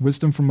wisdom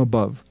from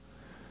above.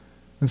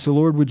 And so,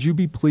 Lord, would you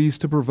be pleased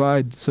to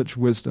provide such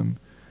wisdom?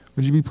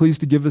 Would you be pleased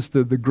to give us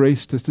the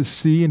grace to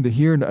see and to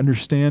hear and to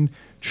understand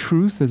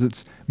truth as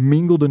it's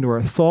mingled into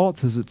our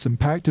thoughts, as it's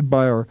impacted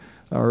by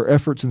our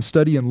efforts in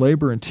study and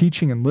labor and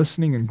teaching and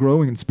listening and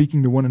growing and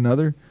speaking to one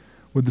another?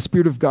 Would the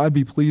Spirit of God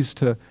be pleased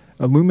to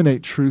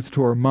illuminate truth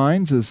to our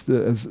minds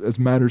as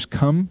matters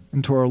come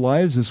into our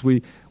lives, as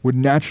we would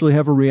naturally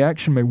have a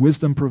reaction? May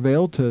wisdom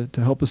prevail to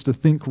help us to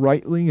think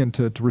rightly and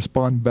to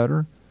respond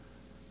better.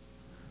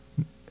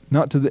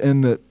 Not to the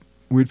end that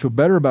we'd feel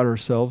better about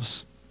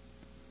ourselves,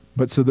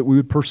 but so that we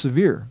would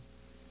persevere.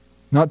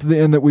 Not to the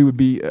end that we would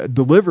be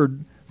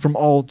delivered from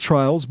all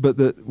trials, but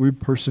that we would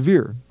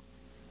persevere.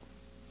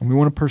 And we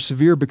want to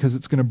persevere because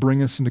it's going to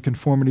bring us into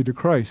conformity to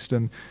Christ.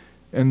 And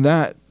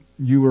that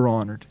you are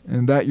honored,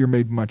 and that you're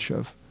made much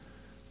of.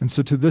 And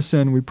so to this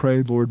end, we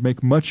pray, Lord,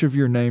 make much of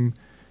your name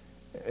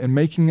and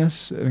making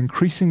us an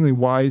increasingly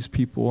wise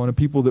people and a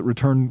people that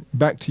return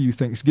back to you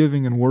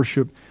thanksgiving and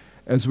worship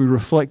as we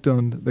reflect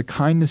on the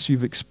kindness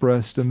you've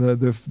expressed and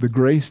the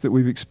grace that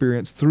we've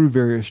experienced through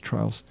various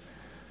trials.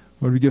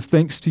 Lord, we give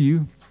thanks to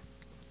you.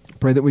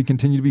 Pray that we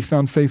continue to be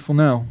found faithful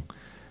now,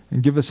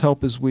 and give us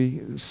help as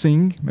we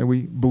sing. May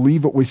we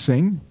believe what we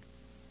sing.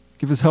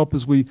 Give us help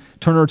as we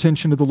turn our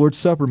attention to the Lord's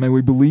Supper. May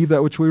we believe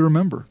that which we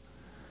remember.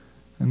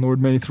 And Lord,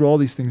 may through all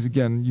these things,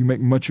 again, you make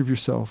much of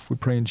yourself. We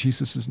pray in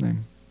Jesus'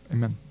 name.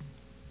 Amen.